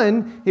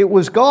 1, it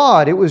was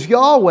God, it was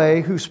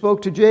Yahweh who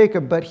spoke to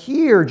Jacob. But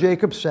here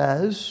Jacob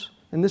says,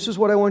 and this is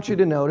what I want you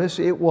to notice,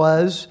 it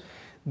was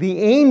the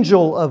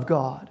angel of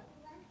God.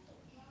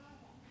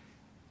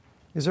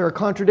 Is there a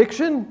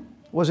contradiction?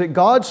 Was it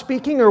God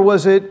speaking, or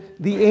was it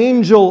the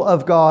angel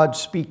of God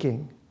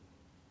speaking?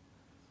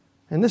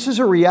 And this is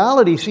a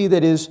reality, see,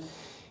 that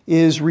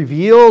is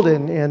revealed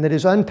and that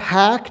is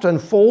unpacked,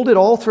 unfolded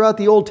all throughout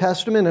the Old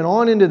Testament and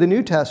on into the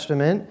New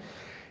Testament.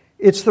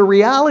 It's the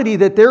reality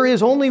that there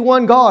is only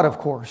one God, of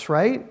course,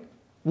 right?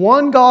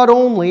 One God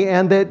only,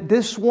 and that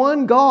this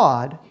one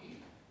God,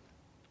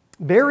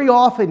 very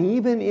often,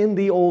 even in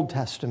the Old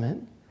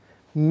Testament,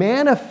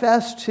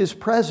 manifests His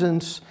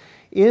presence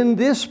in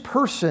this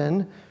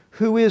person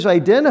who is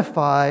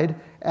identified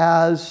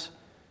as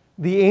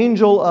the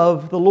angel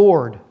of the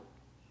Lord.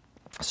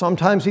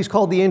 Sometimes he's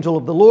called the angel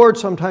of the Lord.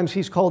 Sometimes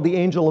he's called the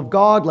angel of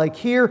God, like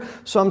here.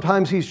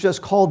 Sometimes he's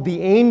just called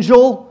the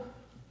angel.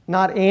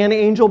 Not an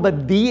angel,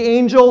 but the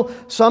angel.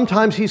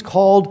 Sometimes he's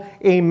called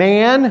a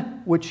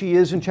man, which he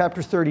is in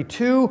chapter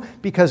 32,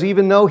 because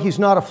even though he's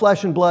not a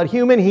flesh and blood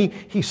human,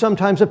 he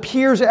sometimes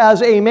appears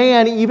as a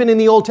man, even in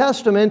the Old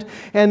Testament.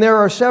 And there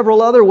are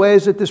several other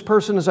ways that this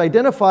person is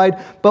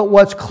identified. But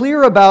what's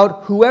clear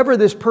about whoever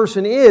this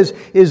person is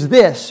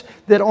this,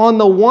 that on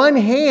the one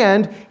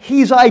hand,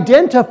 he's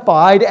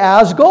identified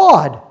as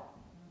God.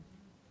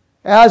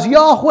 as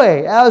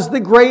Yahweh, as the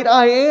great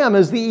I am,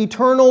 as the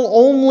eternal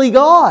only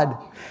God.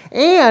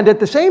 And at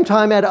the same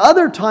time, at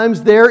other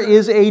times, there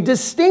is a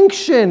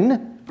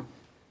distinction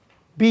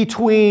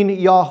between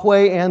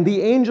Yahweh and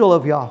the angel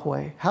of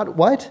Yahweh.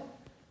 What?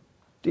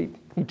 You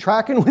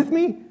tracking with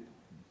me?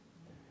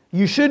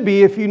 You should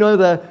be if you know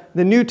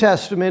the New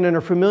Testament and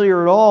are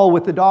familiar at all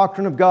with the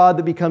doctrine of God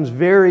that becomes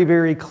very,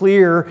 very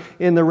clear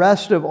in the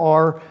rest of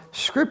our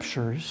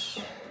scriptures.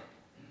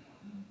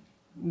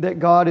 That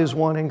God is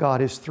one and God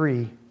is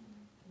three.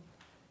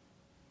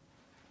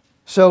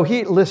 So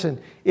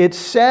listen, it's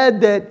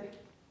said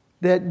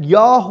that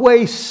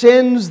Yahweh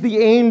sends the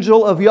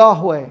angel of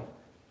Yahweh.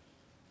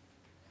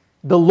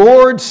 The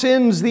Lord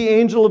sends the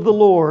angel of the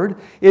Lord.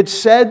 It's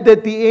said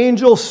that the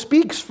angel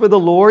speaks for the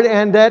Lord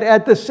and that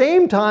at the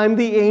same time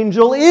the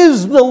angel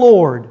is the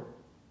Lord.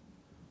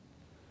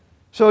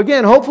 So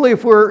again, hopefully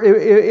if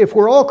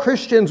we're all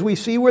Christians, we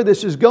see where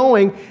this is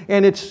going,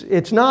 and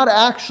it's not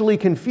actually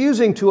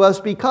confusing to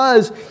us,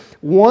 because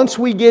once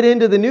we get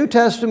into the New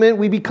Testament,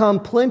 we become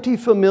plenty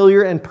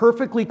familiar and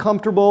perfectly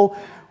comfortable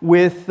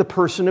with the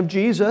person of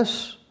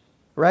Jesus,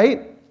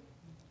 right?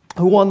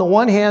 Who on the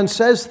one hand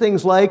says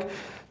things like,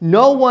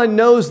 no one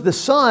knows the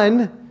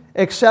Son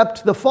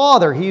except the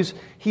Father.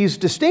 He's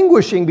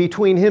distinguishing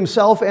between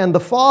himself and the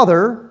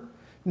Father.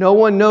 No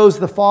one knows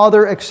the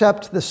Father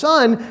except the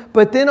Son.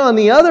 But then on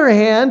the other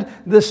hand,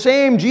 the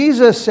same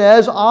Jesus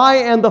says, I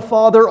and the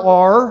Father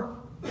are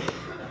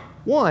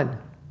one.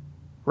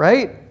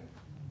 Right?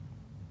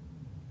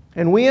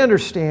 And we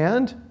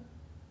understand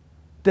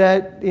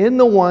that in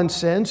the one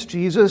sense,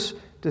 Jesus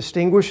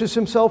distinguishes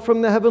himself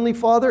from the Heavenly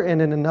Father,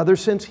 and in another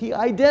sense, he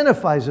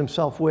identifies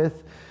himself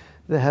with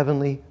the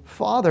Heavenly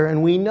Father.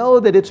 And we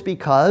know that it's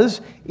because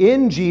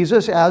in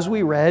Jesus, as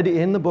we read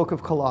in the book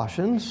of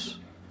Colossians,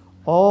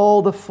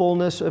 all the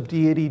fullness of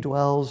deity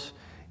dwells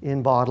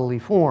in bodily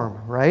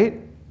form, right?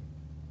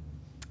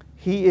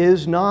 He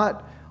is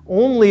not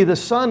only the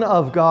Son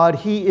of God,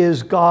 He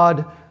is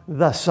God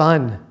the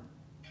Son.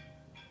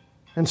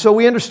 And so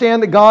we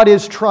understand that God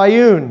is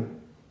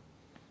triune.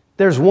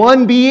 There's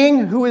one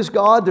being who is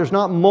God. There's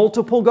not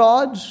multiple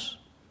gods.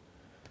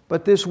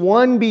 But this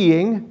one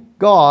being,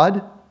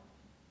 God,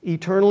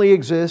 eternally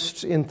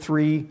exists in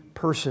three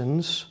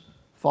persons,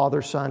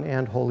 Father, Son,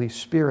 and Holy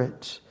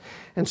Spirit.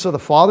 And so the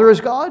Father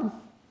is God,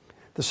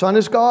 the Son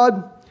is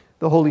God,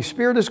 the Holy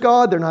Spirit is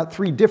God. They're not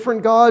three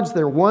different gods.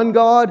 They're one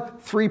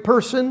God, three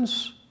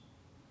persons.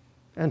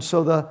 And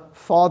so the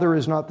Father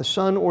is not the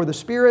Son or the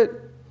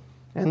Spirit,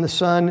 and the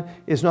Son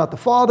is not the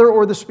Father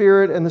or the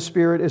Spirit, and the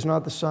Spirit is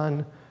not the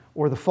Son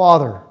or the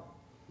Father.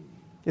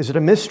 Is it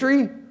a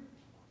mystery?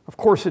 Of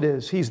course it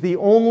is. He's the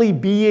only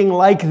being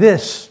like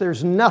this.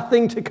 There's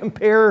nothing to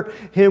compare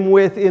him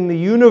with in the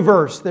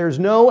universe. There's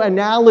no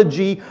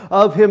analogy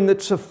of him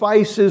that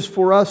suffices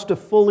for us to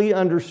fully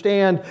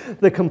understand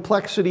the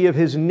complexity of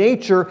his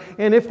nature.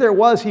 And if there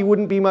was, he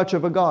wouldn't be much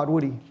of a God,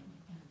 would he?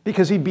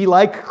 Because he'd be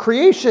like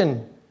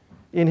creation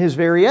in his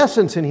very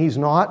essence, and he's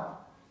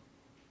not.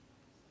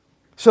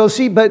 So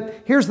see,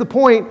 but here's the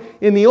point.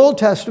 In the Old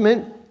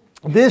Testament,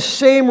 this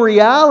same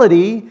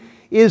reality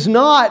is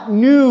not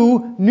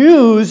new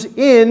news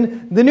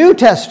in the New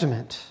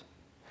Testament.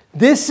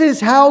 This is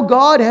how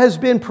God has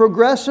been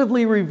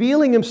progressively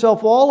revealing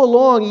himself all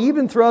along,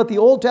 even throughout the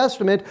Old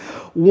Testament.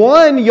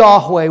 One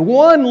Yahweh,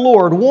 one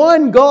Lord,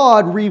 one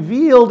God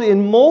revealed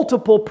in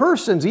multiple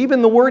persons.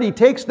 Even the word he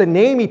takes, the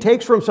name he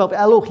takes for himself,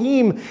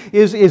 Elohim,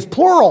 is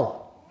plural.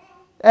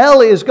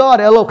 El is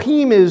God,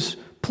 Elohim is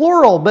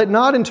plural, but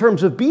not in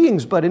terms of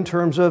beings, but in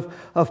terms of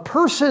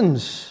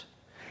persons.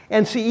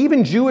 And see,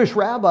 even Jewish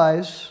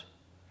rabbis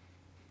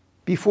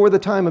before the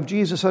time of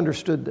Jesus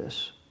understood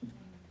this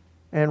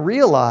and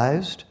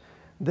realized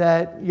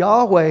that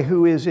Yahweh,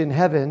 who is in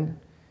heaven,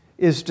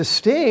 is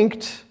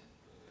distinct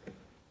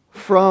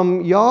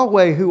from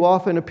Yahweh, who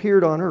often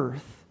appeared on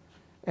earth,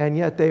 and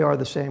yet they are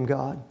the same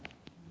God.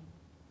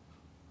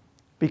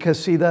 Because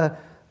see, the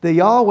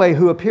Yahweh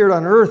who appeared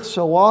on earth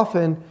so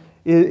often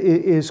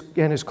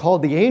is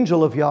called the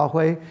angel of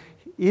Yahweh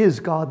is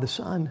God the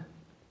Son,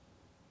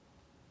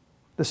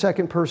 the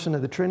second person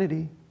of the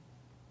Trinity.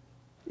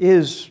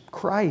 Is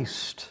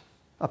Christ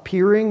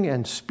appearing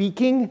and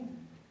speaking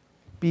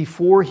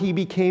before he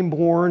became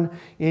born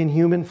in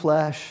human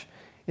flesh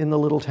in the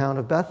little town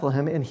of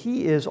Bethlehem. And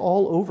he is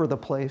all over the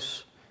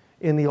place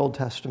in the Old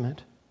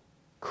Testament.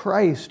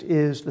 Christ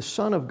is the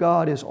Son of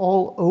God, is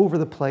all over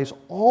the place,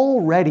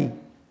 already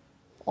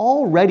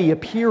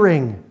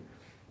appearing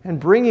and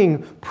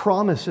bringing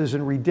promises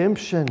and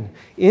redemption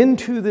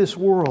into this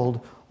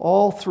world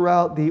all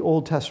throughout the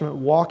Old Testament,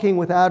 walking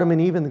with Adam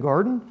and Eve in the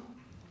garden,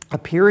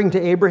 appearing to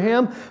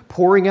Abraham,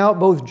 pouring out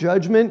both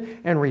judgment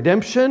and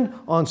redemption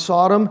on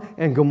Sodom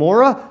and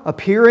Gomorrah,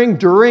 appearing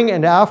during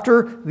and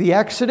after the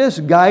Exodus,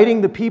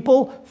 guiding the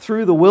people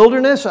through the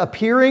wilderness,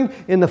 appearing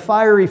in the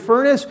fiery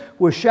furnace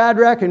with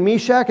Shadrach and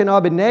Meshach and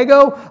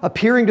Abednego,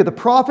 appearing to the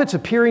prophets,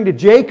 appearing to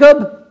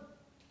Jacob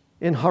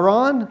in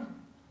Haran.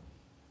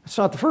 It's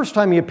not the first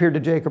time he appeared to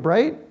Jacob,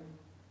 right?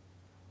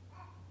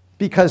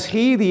 Because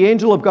he, the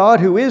angel of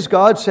God, who is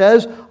God,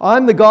 says,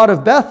 I'm the God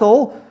of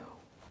Bethel,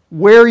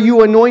 where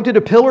you anointed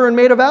a pillar and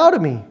made a vow to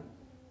me.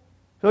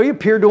 So he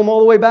appeared to him all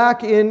the way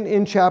back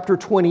in chapter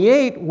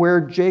 28,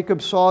 where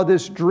Jacob saw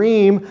this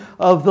dream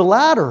of the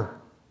ladder,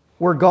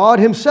 where God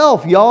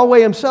himself, Yahweh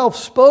himself,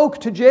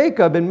 spoke to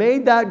Jacob and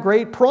made that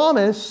great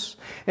promise.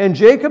 And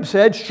Jacob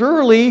said,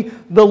 surely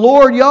the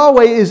Lord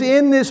Yahweh is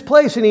in this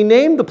place. And he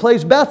named the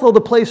place Bethel,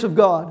 the place of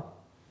God.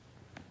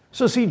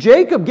 So see,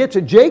 Jacob gets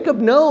it. Jacob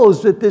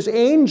knows that this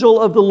angel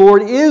of the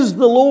Lord is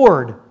the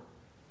Lord.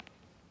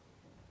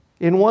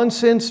 In one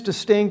sense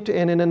distinct,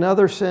 and in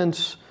another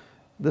sense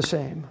the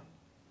same.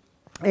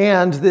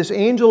 And this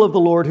angel of the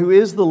Lord, who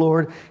is the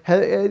Lord,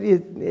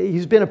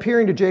 he's been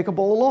appearing to Jacob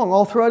all along,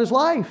 all throughout his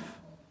life.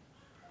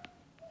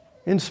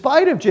 In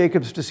spite of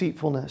Jacob's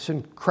deceitfulness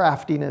and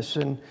craftiness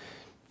and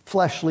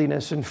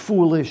fleshliness and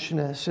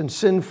foolishness and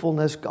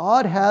sinfulness,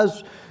 God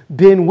has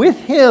been with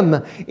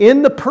him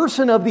in the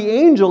person of the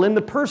angel, in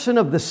the person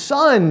of the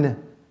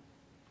Son,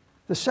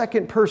 the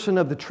second person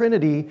of the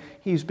Trinity.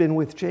 He's been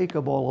with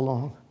Jacob all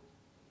along.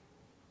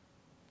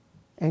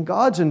 And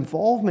God's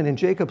involvement in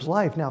Jacob's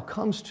life now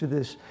comes to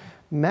this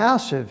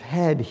massive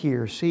head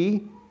here,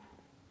 see?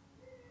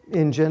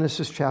 In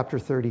Genesis chapter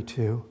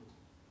 32.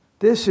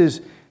 This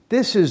is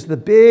the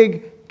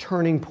big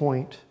turning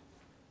point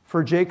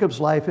for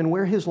Jacob's life and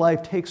where his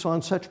life takes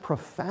on such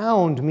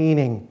profound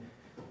meaning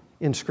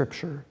in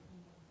Scripture.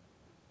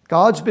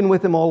 God's been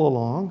with him all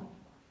along,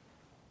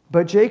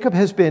 but Jacob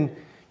has been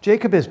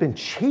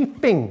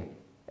chafing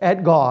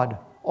at God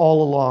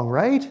all along,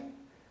 right?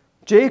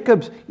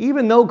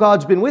 Even though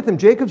God's been with him,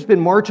 Jacob's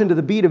been marching to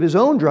the beat of his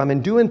own drum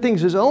and doing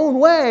things his own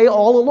way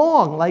all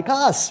along, like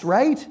us,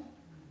 right?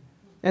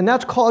 And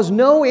that's caused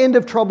no end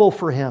of trouble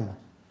for him.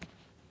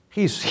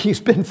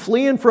 He's been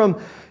fleeing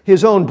from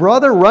his own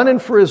brother, running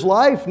for his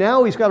life.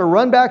 Now he's got to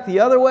run back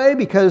the other way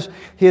because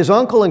his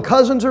uncle and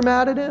cousins are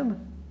mad at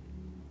him.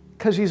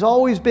 Because he's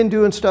always been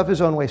doing stuff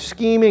his own way,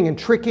 scheming and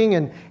tricking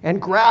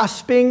and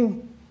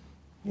grasping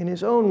in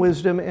his own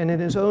wisdom and in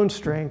his own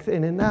strength.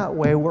 And in that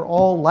way, we're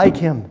all like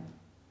him.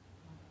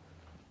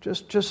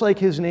 Just like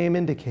his name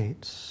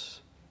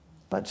indicates.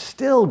 But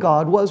still,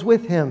 God was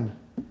with him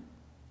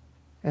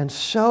and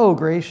so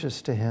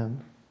gracious to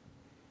him.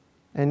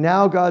 And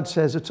now God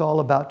says it's all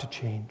about to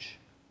change.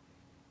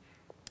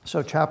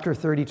 So chapter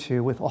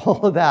 32, with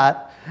all of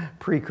that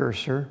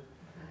precursor,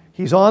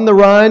 he's on the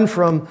run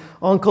from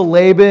Uncle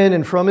Laban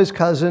and from his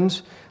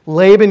cousins.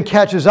 Laban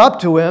catches up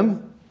to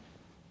him.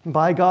 And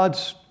by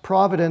God's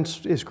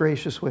providence is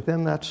gracious with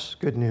him. That's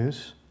good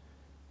news.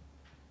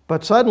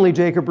 But suddenly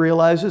Jacob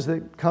realizes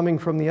that coming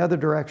from the other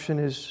direction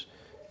is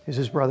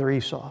his brother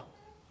Esau.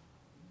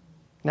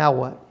 Now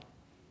what?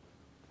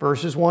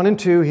 Verses 1 and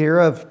 2 here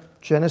of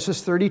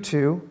Genesis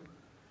 32.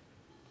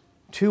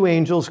 Two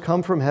angels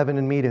come from heaven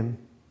and meet him.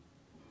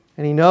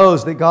 And he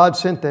knows that God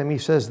sent them. He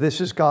says,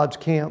 this is God's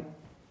camp.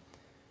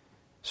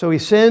 So he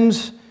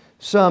sends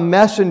some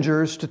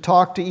messengers to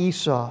talk to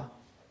Esau.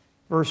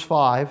 Verse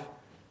 5.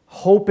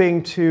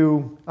 Hoping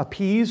to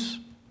appease,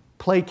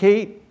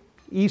 placate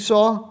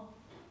Esau.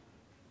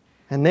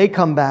 And they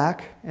come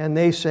back and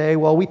they say,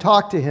 well, we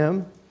talked to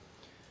him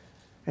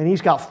and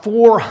he's got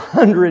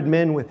 400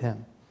 men with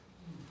him.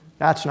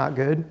 That's not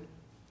good.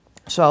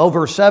 So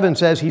verse 7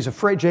 says he's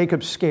afraid.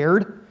 Jacob's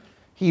scared.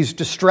 He's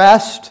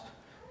distressed.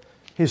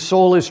 His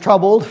soul is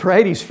troubled,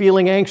 right? He's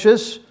feeling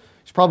anxious.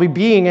 He's probably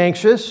being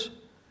anxious.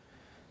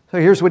 So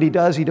here's what he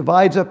does. He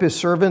divides up his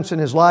servants and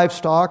his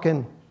livestock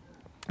and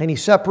he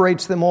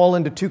separates them all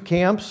into two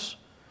camps,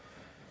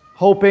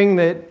 hoping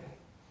that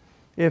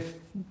if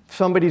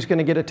somebody's going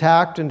to get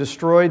attacked and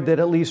destroyed, that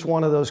at least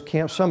one of those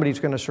camps, somebody's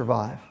going to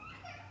survive.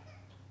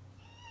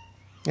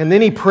 And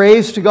then he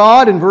prays to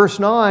God in verse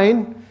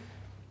 9,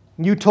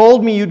 you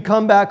told me you'd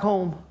come back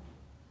home.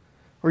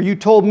 Or you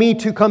told me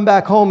to come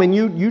back home, and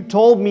you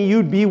told me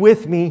you'd be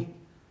with me.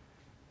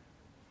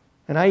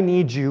 And I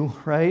need you,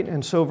 right?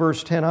 And so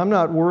verse 10, I'm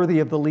not worthy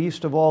of the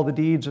least of all the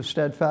deeds of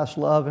steadfast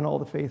love and all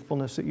the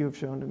faithfulness that you have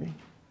shown to me.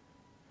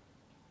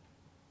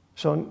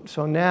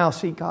 So now,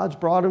 see, God's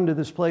brought him to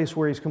this place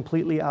where he's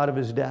completely out of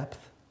his depth.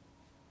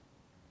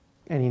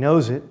 And he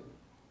knows it.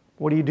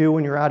 What do you do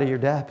when you're out of your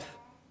depth?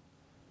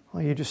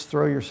 Well, you just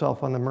throw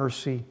yourself on the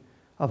mercy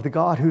of the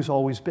God who's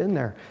always been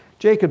there.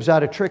 Jacob's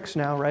out of tricks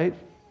now, right?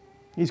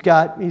 He's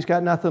got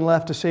nothing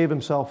left to save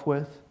himself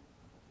with.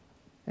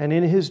 And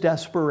in his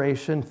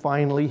desperation,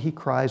 finally, he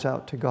cries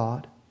out to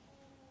God.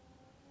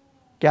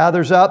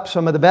 Gathers up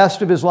some of the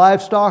best of his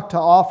livestock to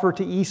offer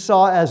to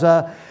Esau as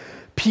a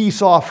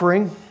peace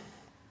offering.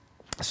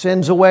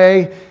 Sends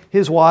away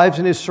his wives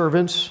and his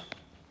servants.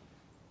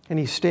 And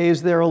he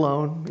stays there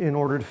alone in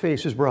order to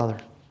face his brother.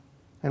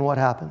 And what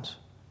happens?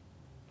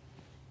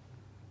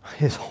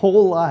 His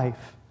whole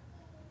life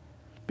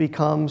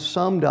becomes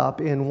summed up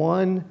in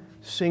one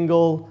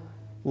single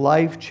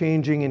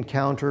life-changing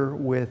encounter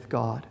with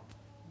God.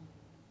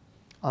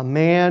 A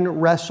man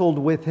wrestled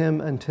with him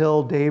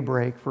until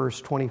daybreak,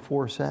 verse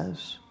 24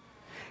 says.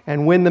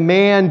 And when the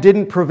man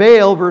didn't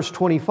prevail, verse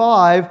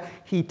 25,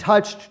 he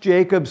touched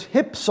Jacob's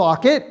hip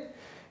socket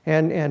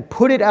and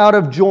put it out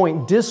of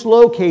joint,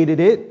 dislocated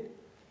it.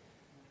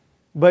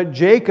 But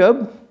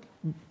Jacob,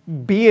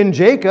 being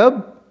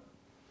Jacob,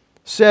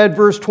 said,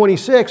 verse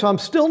 26, I'm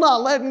still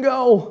not letting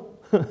go.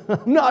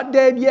 I'm not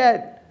dead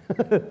yet.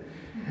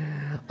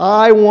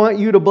 I want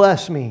you to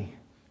bless me.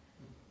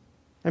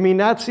 I mean,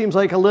 that seems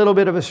like a little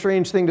bit of a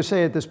strange thing to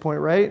say at this point,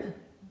 right?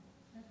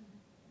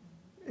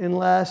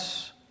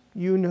 Unless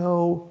you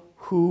know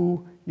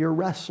who you're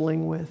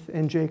wrestling with,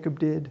 and Jacob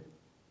did.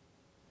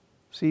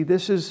 See,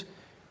 this is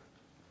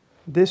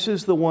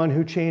the one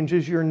who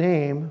changes your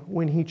name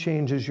when he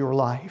changes your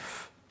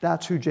life.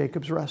 That's who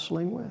Jacob's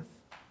wrestling with.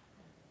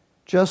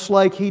 Just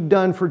like he'd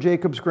done for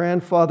Jacob's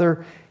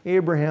grandfather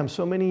Abraham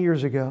so many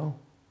years ago.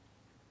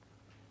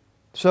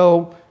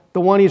 So the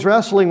one he's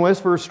wrestling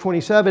with, verse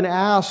 27,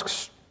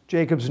 asks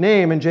Jacob's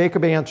name, and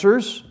Jacob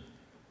answers,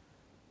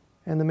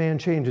 and the man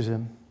changes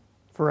him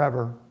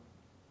forever.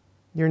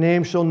 Your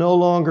name shall no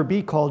longer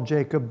be called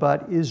Jacob,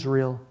 but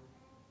Israel.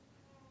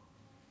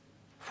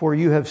 For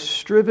you have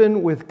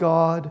striven with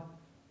God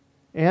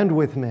and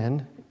with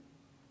men,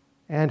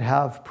 and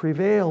have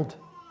prevailed.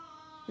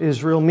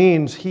 Israel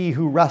means he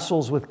who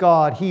wrestles with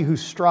God, he who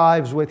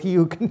strives with, he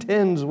who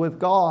contends with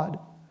God.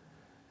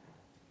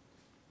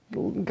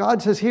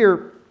 God says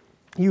here,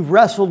 you've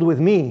wrestled with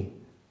me.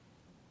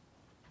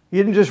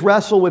 You didn't just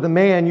wrestle with a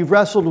man, you've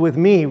wrestled with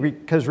me.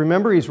 Because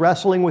remember, he's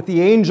wrestling with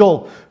the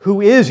angel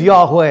who is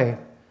Yahweh.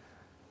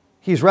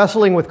 He's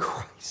wrestling with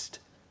Christ,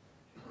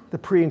 the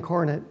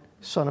pre-incarnate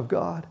Son of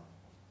God.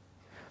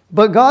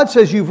 But God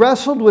says, you've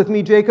wrestled with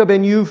me, Jacob,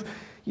 and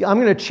I'm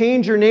going to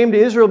change your name to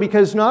Israel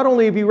because not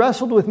only have you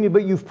wrestled with me,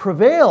 but you've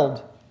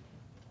prevailed.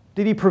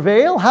 Did he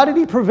prevail? How did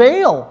he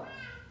prevail?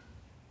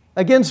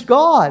 Against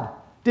God.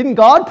 Didn't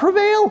God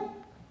prevail?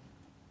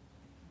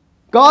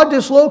 God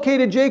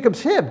dislocated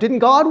Jacob's hip. Didn't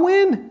God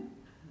win?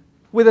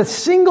 With a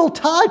single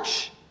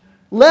touch,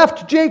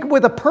 left Jacob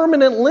with a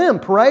permanent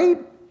limp, right?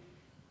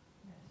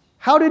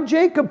 How did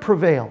Jacob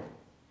prevail?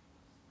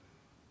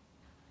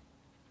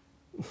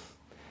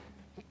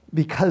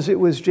 Because it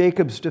was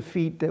Jacob's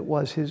defeat that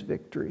was his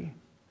victory.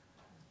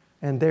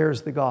 And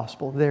there's the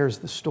gospel. There's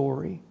the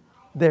story.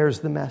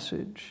 There's the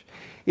message.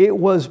 It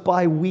was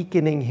by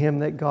weakening him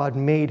that God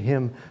made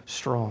him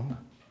strong.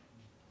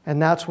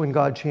 And that's when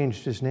God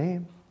changed his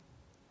name.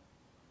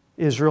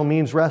 Israel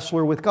means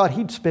wrestler with God.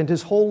 He'd spent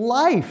his whole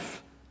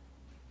life,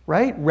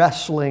 right,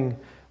 wrestling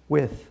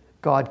with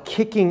God,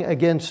 kicking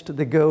against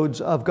the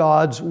goads of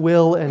God's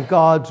will and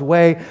God's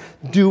way,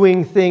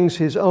 doing things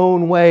his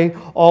own way,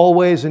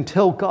 always,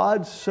 until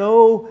God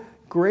so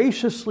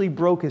graciously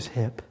broke his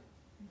hip,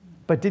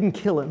 but didn't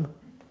kill him,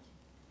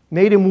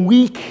 made him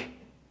weak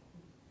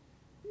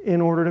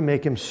in order to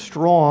make him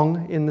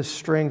strong in the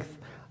strength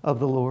of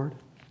the Lord.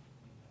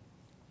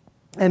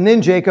 And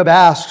then Jacob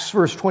asks,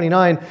 verse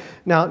 29,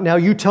 now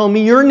you tell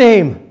me your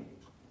name.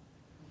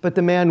 But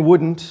the man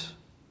wouldn't.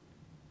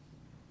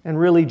 And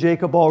really,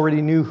 Jacob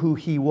already knew who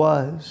he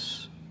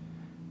was.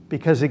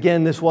 Because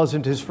again, this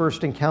wasn't his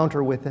first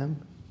encounter with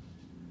him.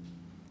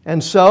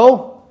 And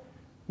so,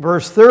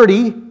 verse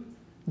 30,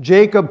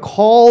 Jacob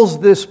calls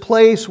this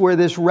place where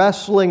this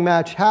wrestling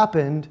match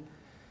happened,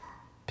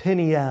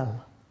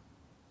 Peniel.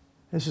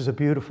 This is a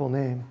beautiful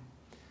name.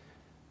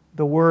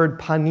 The word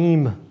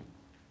panim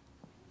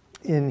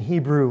in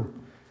Hebrew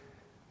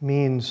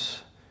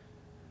means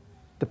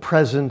the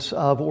presence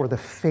of or the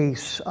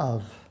face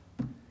of.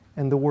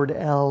 And the word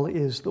El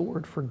is the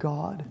word for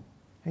God.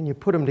 And you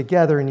put them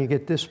together and you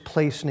get this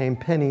place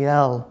named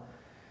Peniel.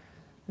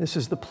 This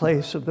is the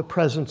place of the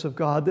presence of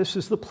God. This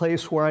is the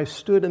place where I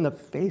stood in the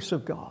face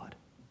of God.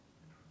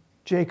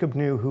 Jacob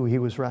knew who he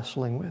was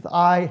wrestling with.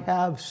 I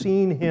have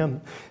seen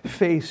him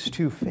face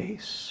to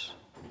face.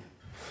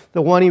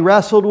 The one he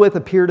wrestled with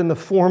appeared in the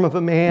form of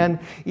a man,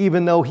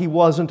 even though he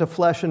wasn't a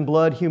flesh and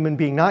blood human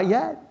being. Not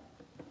yet.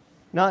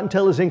 Not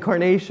until his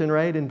incarnation,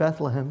 right, in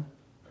Bethlehem.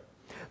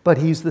 But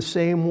he's the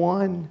same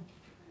one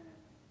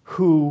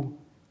who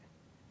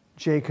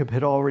Jacob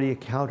had already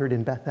encountered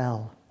in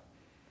Bethel.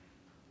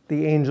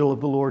 The angel of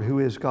the Lord who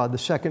is God, the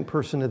second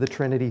person of the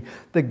Trinity,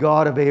 the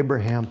God of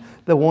Abraham,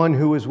 the one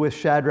who was with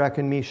Shadrach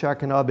and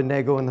Meshach and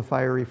Abednego in the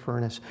fiery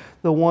furnace,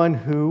 the one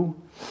who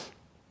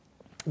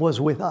was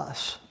with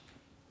us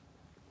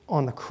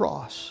on the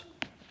cross,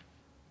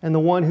 and the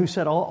one who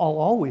said, I'll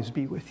always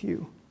be with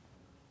you,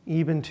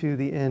 even to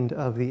the end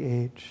of the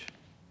age.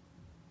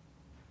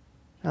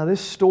 Now,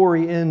 this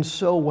story ends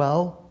so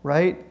well,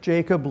 right?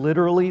 Jacob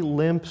literally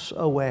limps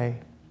away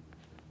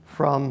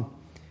from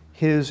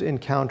his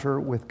encounter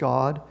with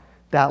God.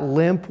 That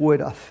limp would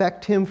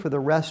affect him for the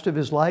rest of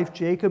his life.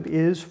 Jacob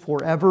is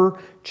forever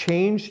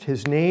changed.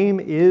 His name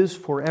is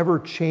forever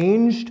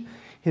changed.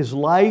 His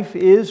life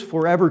is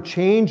forever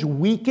changed,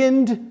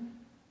 weakened,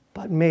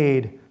 but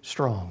made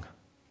strong.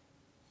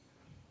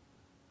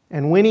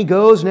 And when he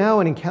goes now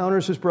and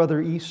encounters his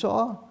brother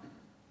Esau,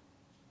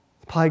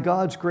 by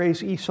God's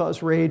grace,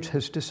 Esau's rage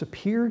has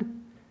disappeared.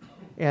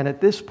 And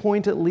at this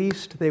point, at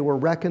least, they were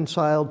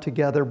reconciled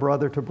together,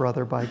 brother to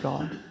brother, by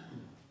God.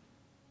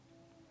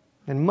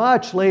 And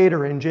much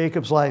later in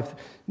Jacob's life,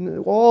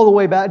 all the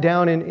way back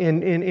down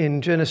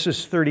in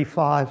Genesis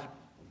 35,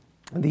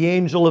 the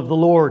angel of the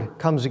Lord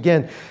comes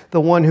again.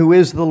 The one who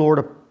is the Lord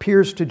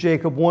appears to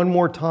Jacob one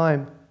more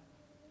time,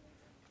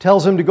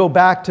 tells him to go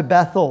back to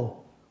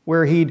Bethel,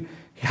 where he'd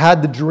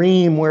had the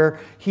dream, where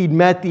he'd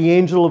met the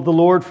angel of the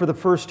Lord for the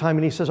first time.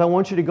 And he says, I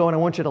want you to go and I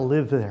want you to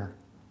live there.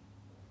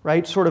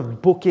 Right? Sort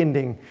of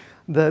bookending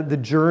the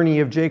journey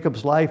of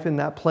Jacob's life in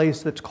that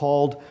place that's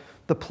called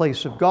the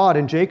place of God.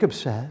 And Jacob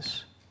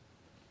says,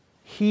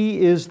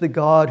 He is the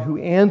God who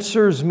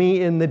answers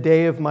me in the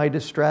day of my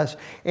distress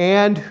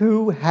and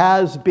who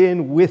has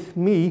been with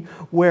me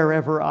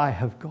wherever I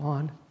have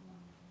gone.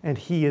 And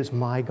He is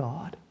my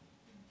God.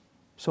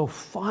 So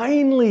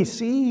finally,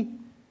 see,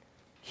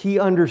 he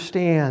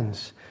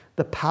understands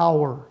the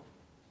power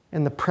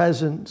and the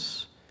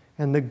presence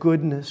and the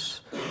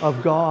goodness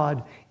of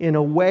God in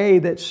a way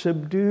that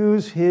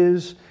subdues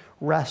his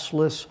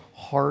restless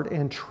heart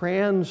and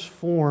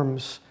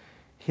transforms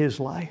his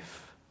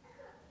life.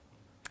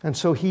 And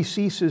so he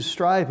ceases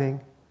striving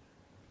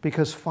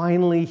because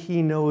finally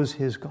he knows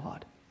his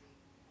God.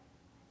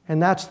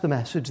 And that's the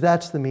message,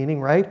 that's the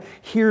meaning, right?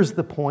 Here's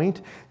the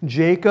point.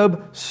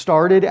 Jacob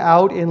started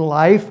out in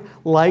life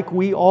like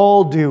we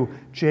all do.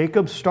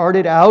 Jacob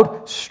started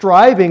out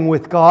striving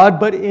with God,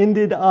 but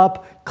ended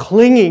up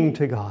clinging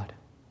to God.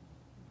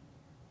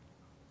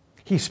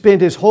 He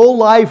spent his whole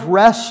life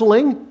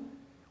wrestling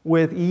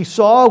with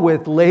Esau,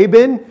 with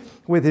Laban,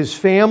 with his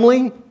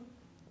family,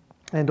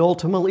 and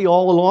ultimately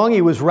all along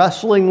he was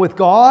wrestling with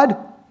God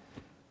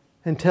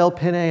until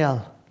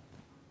Peniel.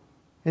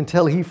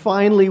 Until he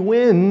finally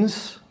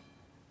wins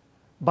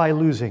by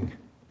losing.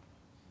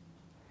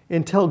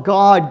 Until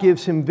God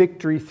gives him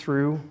victory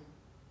through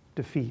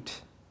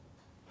defeat.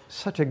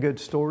 Such a good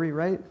story,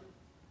 right?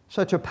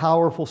 Such a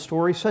powerful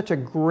story. Such a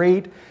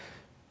great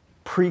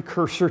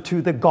precursor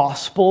to the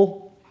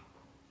gospel,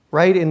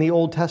 right, in the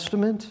Old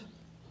Testament.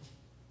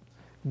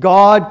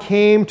 God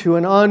came to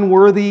an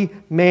unworthy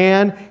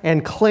man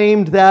and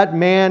claimed that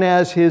man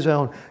as his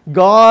own.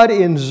 God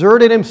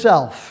inserted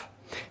himself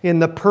in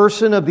the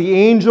person of the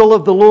angel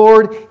of the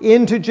Lord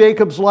into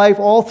Jacob's life,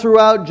 all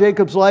throughout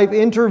Jacob's life,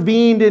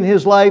 intervened in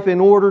his life in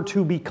order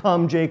to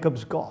become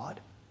Jacob's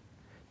God,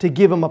 to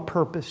give him a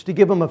purpose, to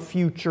give him a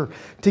future,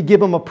 to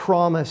give him a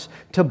promise,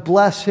 to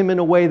bless him in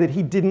a way that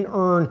he didn't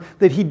earn,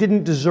 that he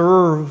didn't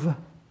deserve.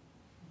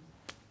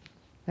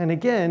 And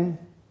again,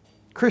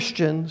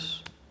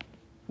 Christians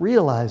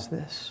realize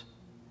this.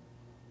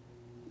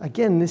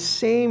 Again, this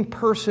same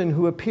person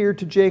who appeared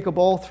to Jacob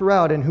all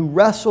throughout and who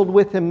wrestled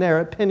with him there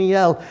at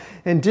Peniel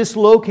and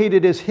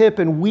dislocated his hip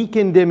and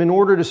weakened him in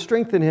order to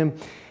strengthen him,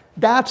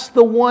 that's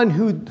the one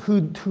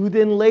who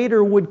then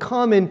later would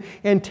come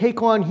and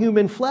take on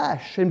human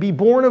flesh and be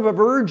born of a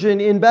virgin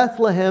in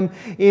Bethlehem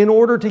in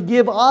order to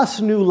give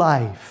us new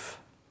life.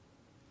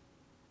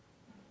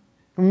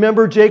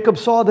 Remember, Jacob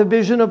saw the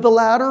vision of the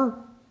ladder?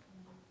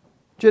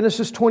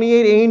 Genesis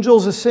 28,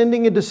 angels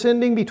ascending and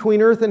descending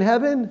between earth and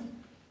heaven.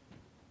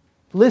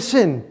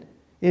 Listen,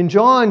 in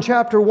John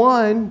chapter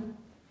 1,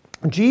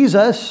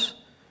 Jesus,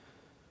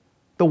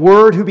 the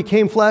Word who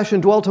became flesh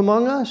and dwelt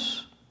among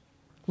us.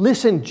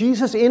 Listen,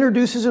 Jesus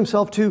introduces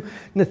himself to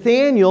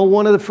Nathanael,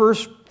 one of the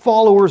first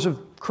followers of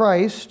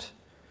Christ,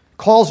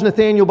 calls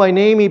Nathanael by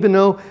name even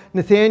though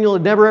Nathanael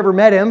had never ever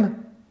met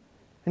him.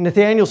 And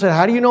Nathanael said,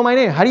 "How do you know my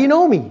name? How do you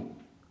know me?"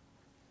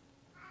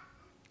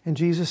 And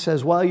Jesus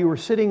says, "While you were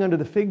sitting under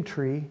the fig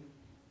tree,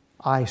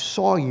 I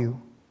saw you."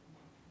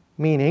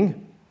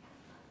 Meaning,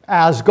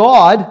 as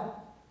God,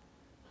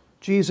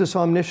 Jesus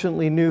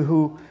omnisciently knew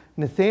who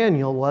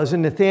Nathanael was,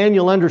 and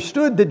Nathanael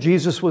understood that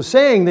Jesus was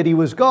saying that he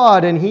was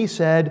God, and he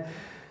said,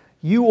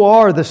 "You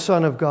are the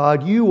Son of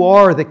God, you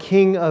are the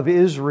King of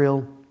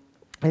Israel."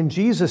 And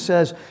Jesus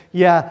says,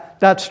 "Yeah,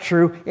 that's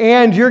true,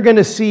 and you're going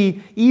to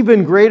see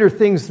even greater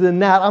things than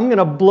that. I'm going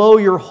to blow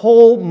your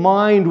whole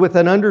mind with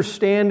an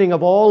understanding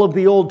of all of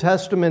the Old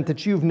Testament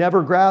that you've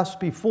never grasped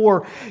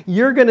before.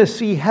 You're going to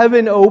see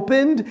heaven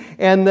opened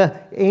and the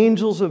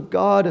angels of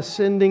God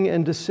ascending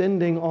and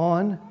descending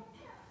on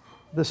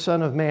the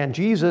Son of Man."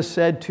 Jesus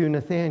said to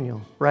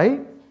Nathanael, right?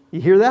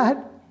 You hear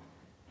that?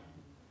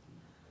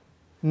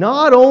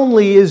 Not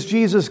only is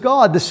Jesus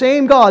God, the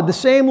same Lord,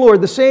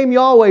 the same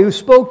Yahweh who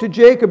spoke to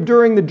Jacob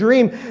during the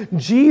dream,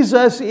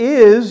 Jesus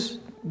is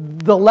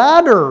the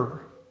ladder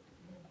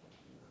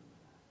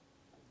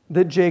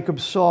that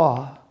Jacob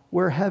saw,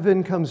 where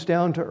heaven comes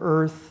down to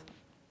earth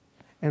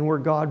and where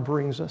God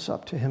brings us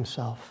up to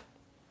himself.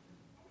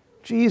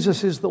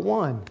 Jesus is the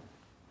one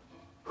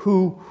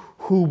who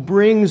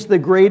brings the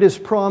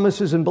greatest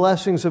promises and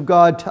blessings of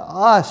God to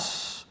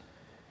us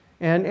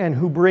and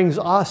who brings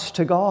us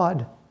to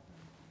God.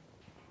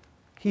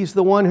 He's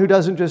the one who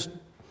doesn't just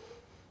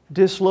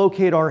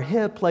dislocate our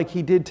hip like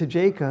he did to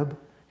Jacob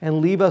and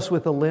leave us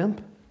with a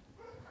limp.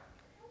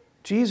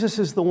 Jesus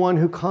is the one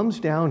who comes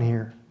down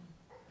here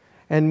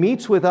and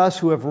meets with us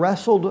who have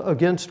wrestled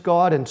against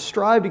God and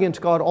strived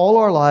against God all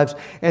our lives.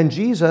 And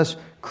Jesus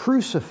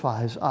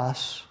crucifies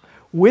us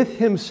with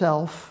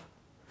himself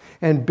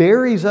and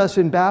buries us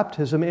in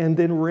baptism and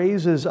then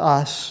raises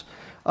us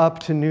up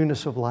to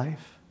newness of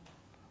life.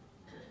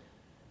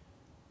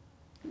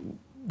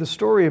 The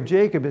story of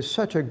Jacob is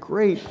such a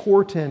great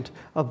portent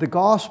of the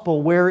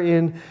gospel,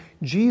 wherein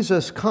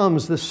Jesus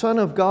comes, the Son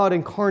of God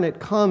incarnate,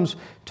 comes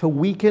to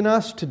weaken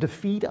us, to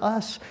defeat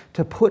us,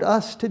 to put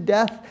us to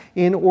death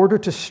in order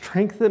to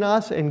strengthen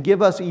us and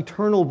give us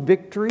eternal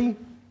victory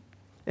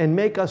and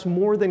make us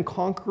more than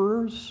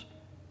conquerors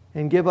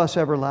and give us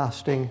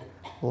everlasting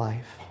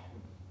life.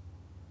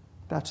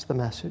 That's the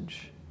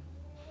message.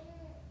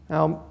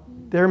 Now,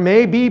 there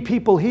may be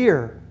people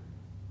here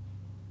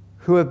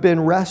who have been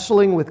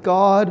wrestling with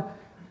God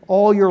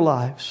all your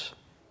lives,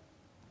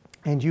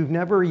 and you've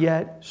never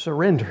yet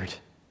surrendered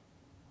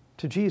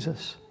to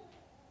Jesus.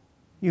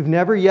 You've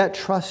never yet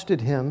trusted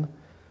Him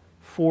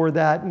for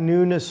that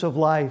newness of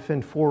life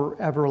and for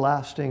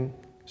everlasting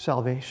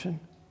salvation.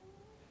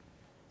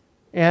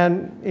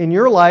 And in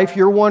your life,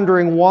 you're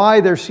wondering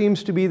why there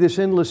seems to be this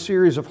endless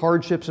series of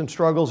hardships and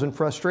struggles and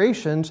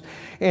frustrations,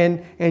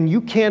 and you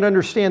can't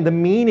understand the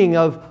meaning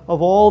of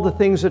all the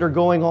things that are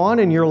going on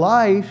in your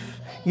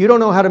life. You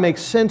don't know how to make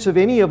sense of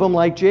any of them,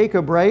 like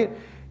Jacob, right?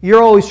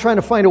 You're always trying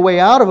to find a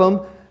way out of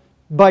them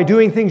by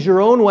doing things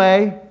your own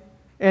way,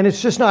 and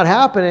it's just not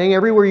happening.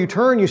 Everywhere you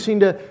turn, you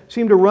seem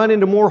to run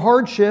into more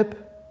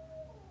hardship,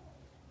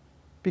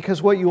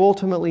 because what you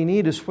ultimately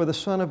need is for the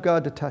Son of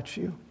God to touch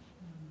you,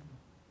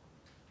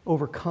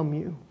 overcome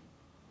you,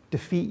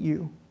 defeat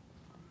you,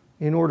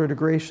 in order to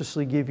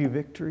graciously give you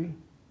victory.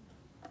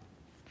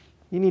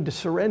 You need to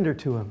surrender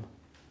to Him.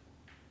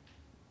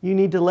 You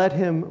need to let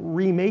Him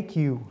remake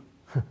you.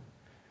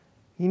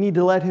 You need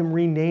to let Him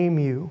rename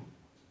you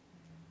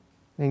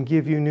and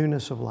give you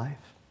newness of life.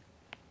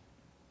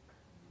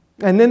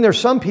 And then there's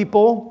some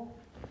people,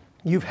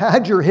 you've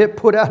had your hip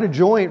put out of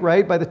joint,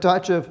 right, by the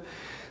touch of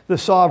the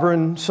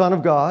sovereign Son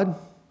of God.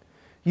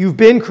 You've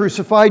been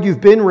crucified, you've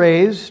been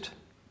raised,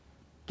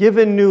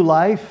 given new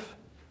life,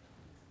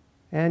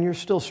 and you're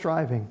still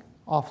striving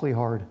awfully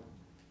hard.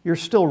 You're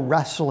still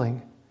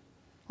wrestling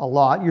a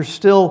lot. You're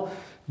still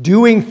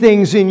doing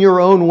things in your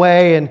own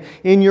way and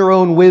in your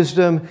own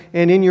wisdom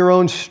and in your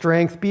own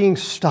strength, being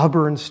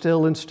stubborn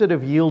still instead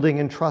of yielding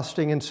and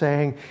trusting and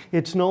saying,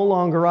 it's no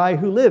longer I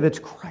who live, it's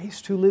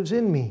Christ who lives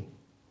in me.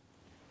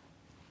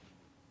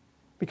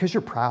 Because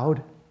you're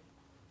proud,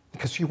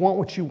 because you want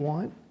what you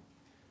want,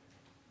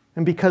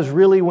 and because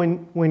really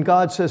when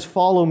God says,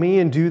 follow me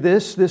and do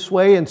this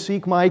way and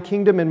seek my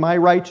kingdom and my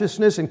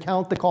righteousness and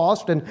count the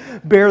cost and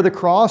bear the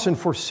cross and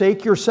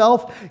forsake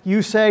yourself,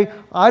 you say,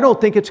 I don't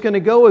think it's going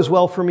to go as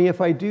well for me if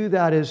I do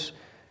that as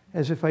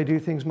if I do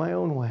things my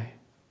own way.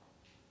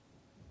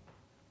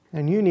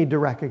 And you need to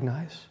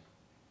recognize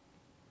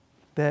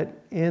that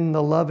in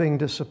the loving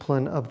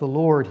discipline of the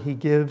Lord, He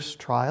gives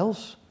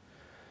trials,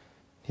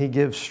 He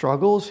gives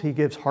struggles, He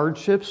gives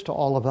hardships to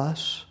all of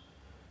us.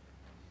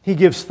 He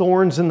gives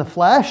thorns in the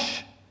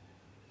flesh,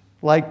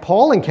 like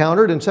Paul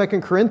encountered in 2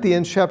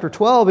 Corinthians chapter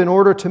 12, in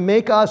order to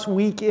make us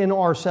weak in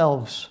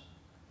ourselves,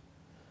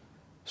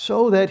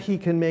 so that He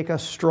can make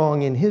us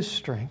strong in His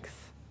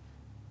strength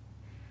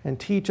and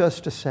teach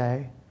us to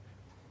say,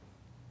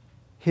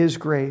 His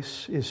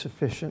grace is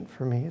sufficient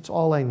for me. It's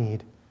all I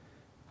need.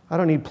 I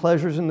don't need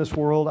pleasures in this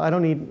world. I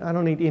don't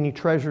need any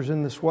treasures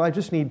in this world. I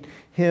just need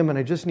Him, and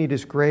I just need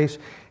His grace,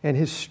 and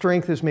His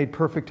strength is made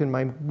perfect in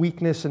my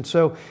weakness. And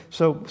so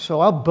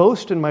I'll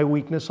boast in my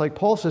weakness, like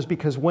Paul says,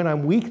 because when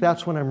I'm weak,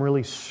 that's when I'm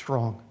really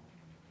strong,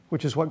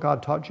 which is what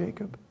God taught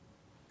Jacob.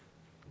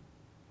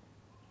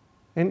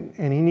 And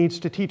He needs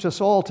to teach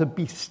us all to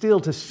be still,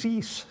 to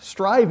cease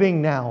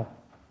striving now,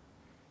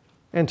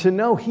 and to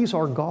know He's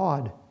our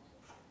God,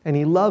 and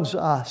He loves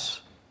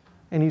us,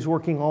 and He's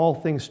working all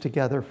things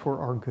together for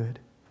our good.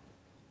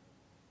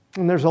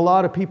 And there's a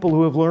lot of people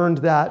who have learned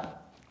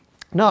that,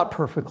 not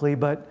perfectly,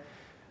 but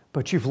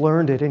you've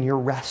learned it and you're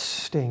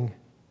resting.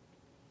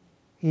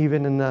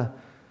 Even in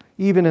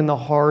the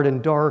hard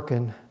and dark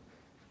and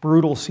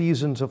brutal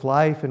seasons of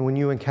life, and when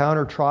you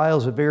encounter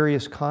trials of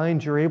various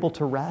kinds, you're able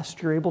to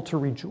rest, you're able to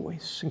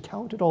rejoice and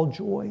count it all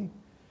joy.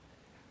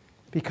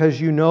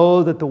 Because you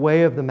know that the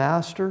way of the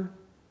Master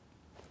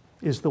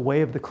is the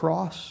way of the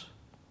cross.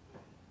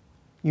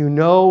 You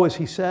know, as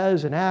He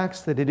says in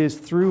Acts, that it is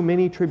through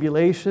many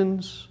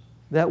tribulations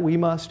that we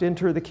must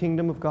enter the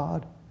kingdom of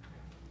God.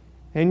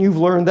 And you've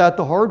learned that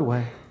the hard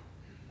way.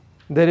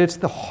 That it's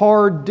the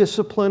hard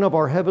discipline of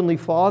our Heavenly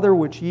Father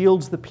which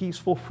yields the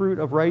peaceful fruit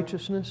of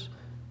righteousness,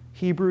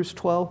 Hebrews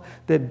 12,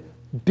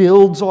 that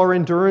builds our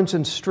endurance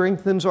and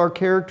strengthens our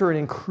character and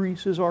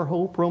increases our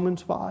hope,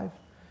 Romans 5.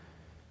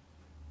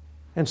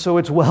 And so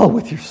it's well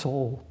with your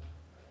soul,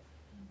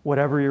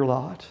 whatever your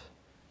lot,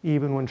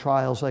 even when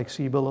trials like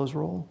sea billows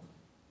roll.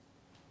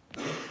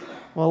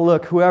 Well,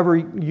 look, whoever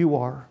you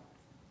are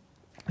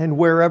and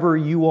wherever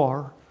you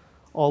are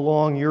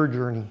along your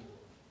journey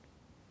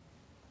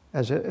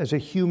as a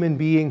human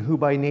being who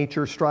by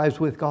nature strives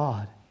with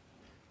God,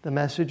 the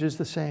message is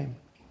the same.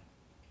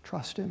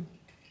 Trust Him.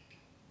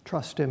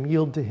 Trust Him.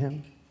 Yield to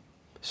Him.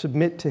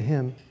 Submit to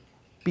Him.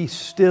 Be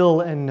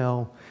still and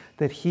know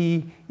that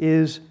He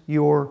is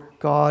your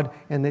God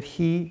and that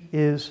He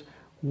is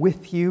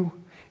with you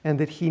and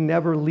that He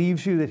never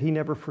leaves you, that He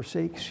never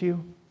forsakes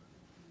you,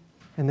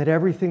 and that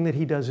everything that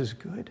He does is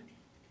good,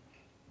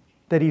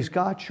 that He's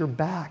got your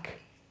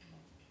back,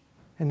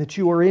 and that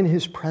you are in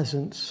His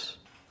presence.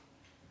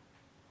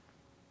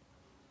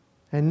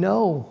 And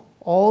know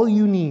all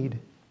you need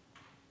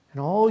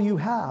and all you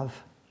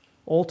have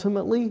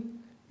ultimately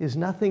is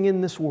nothing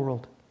in this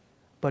world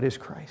but is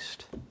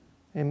Christ.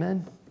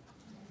 Amen?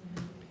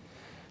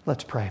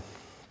 Let's pray.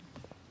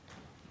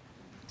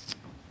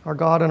 Our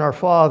God and our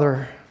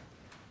Father,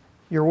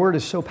 your word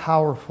is so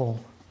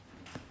powerful,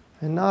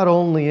 and not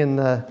only in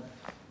the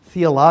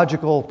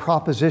theological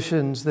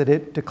propositions that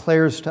it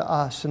declares to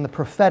us and the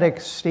prophetic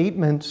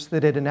statements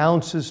that it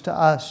announces to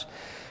us,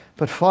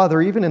 but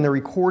Father, even in the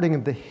recording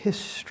of the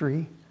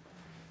history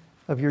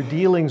of your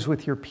dealings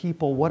with your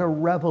people, what a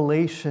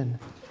revelation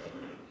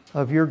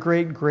of your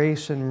great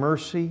grace and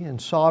mercy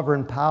and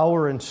sovereign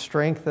power and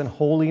strength and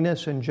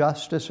holiness and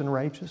justice and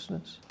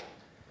righteousness.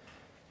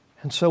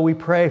 And so we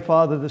pray,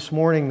 Father, this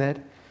morning that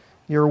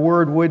your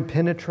word would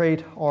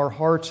penetrate our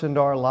hearts and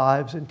our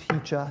lives and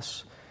teach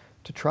us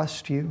to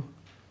trust you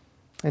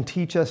and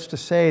teach us to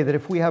say that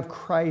if we have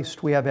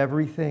Christ, we have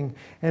everything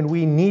and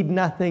we need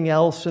nothing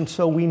else, and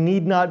so we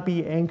need not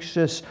be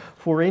anxious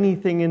for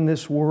anything in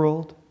this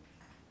world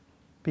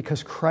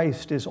because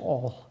Christ is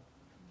all.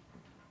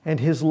 And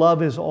His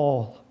love is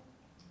all.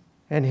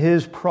 And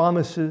His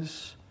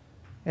promises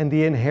and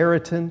the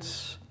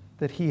inheritance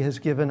that He has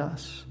given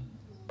us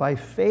by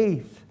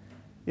faith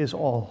is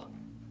all.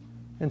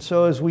 And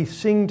so as we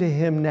sing to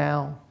Him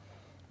now,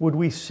 would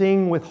we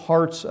sing with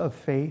hearts of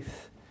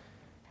faith?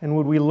 And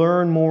would we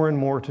learn more and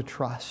more to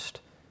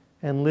trust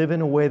and live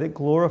in a way that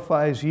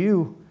glorifies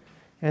you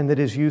and that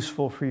is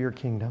useful for your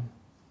kingdom?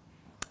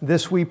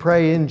 This we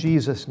pray in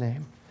Jesus'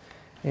 name.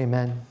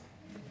 Amen.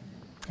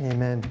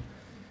 Amen.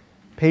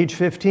 Page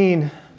 15,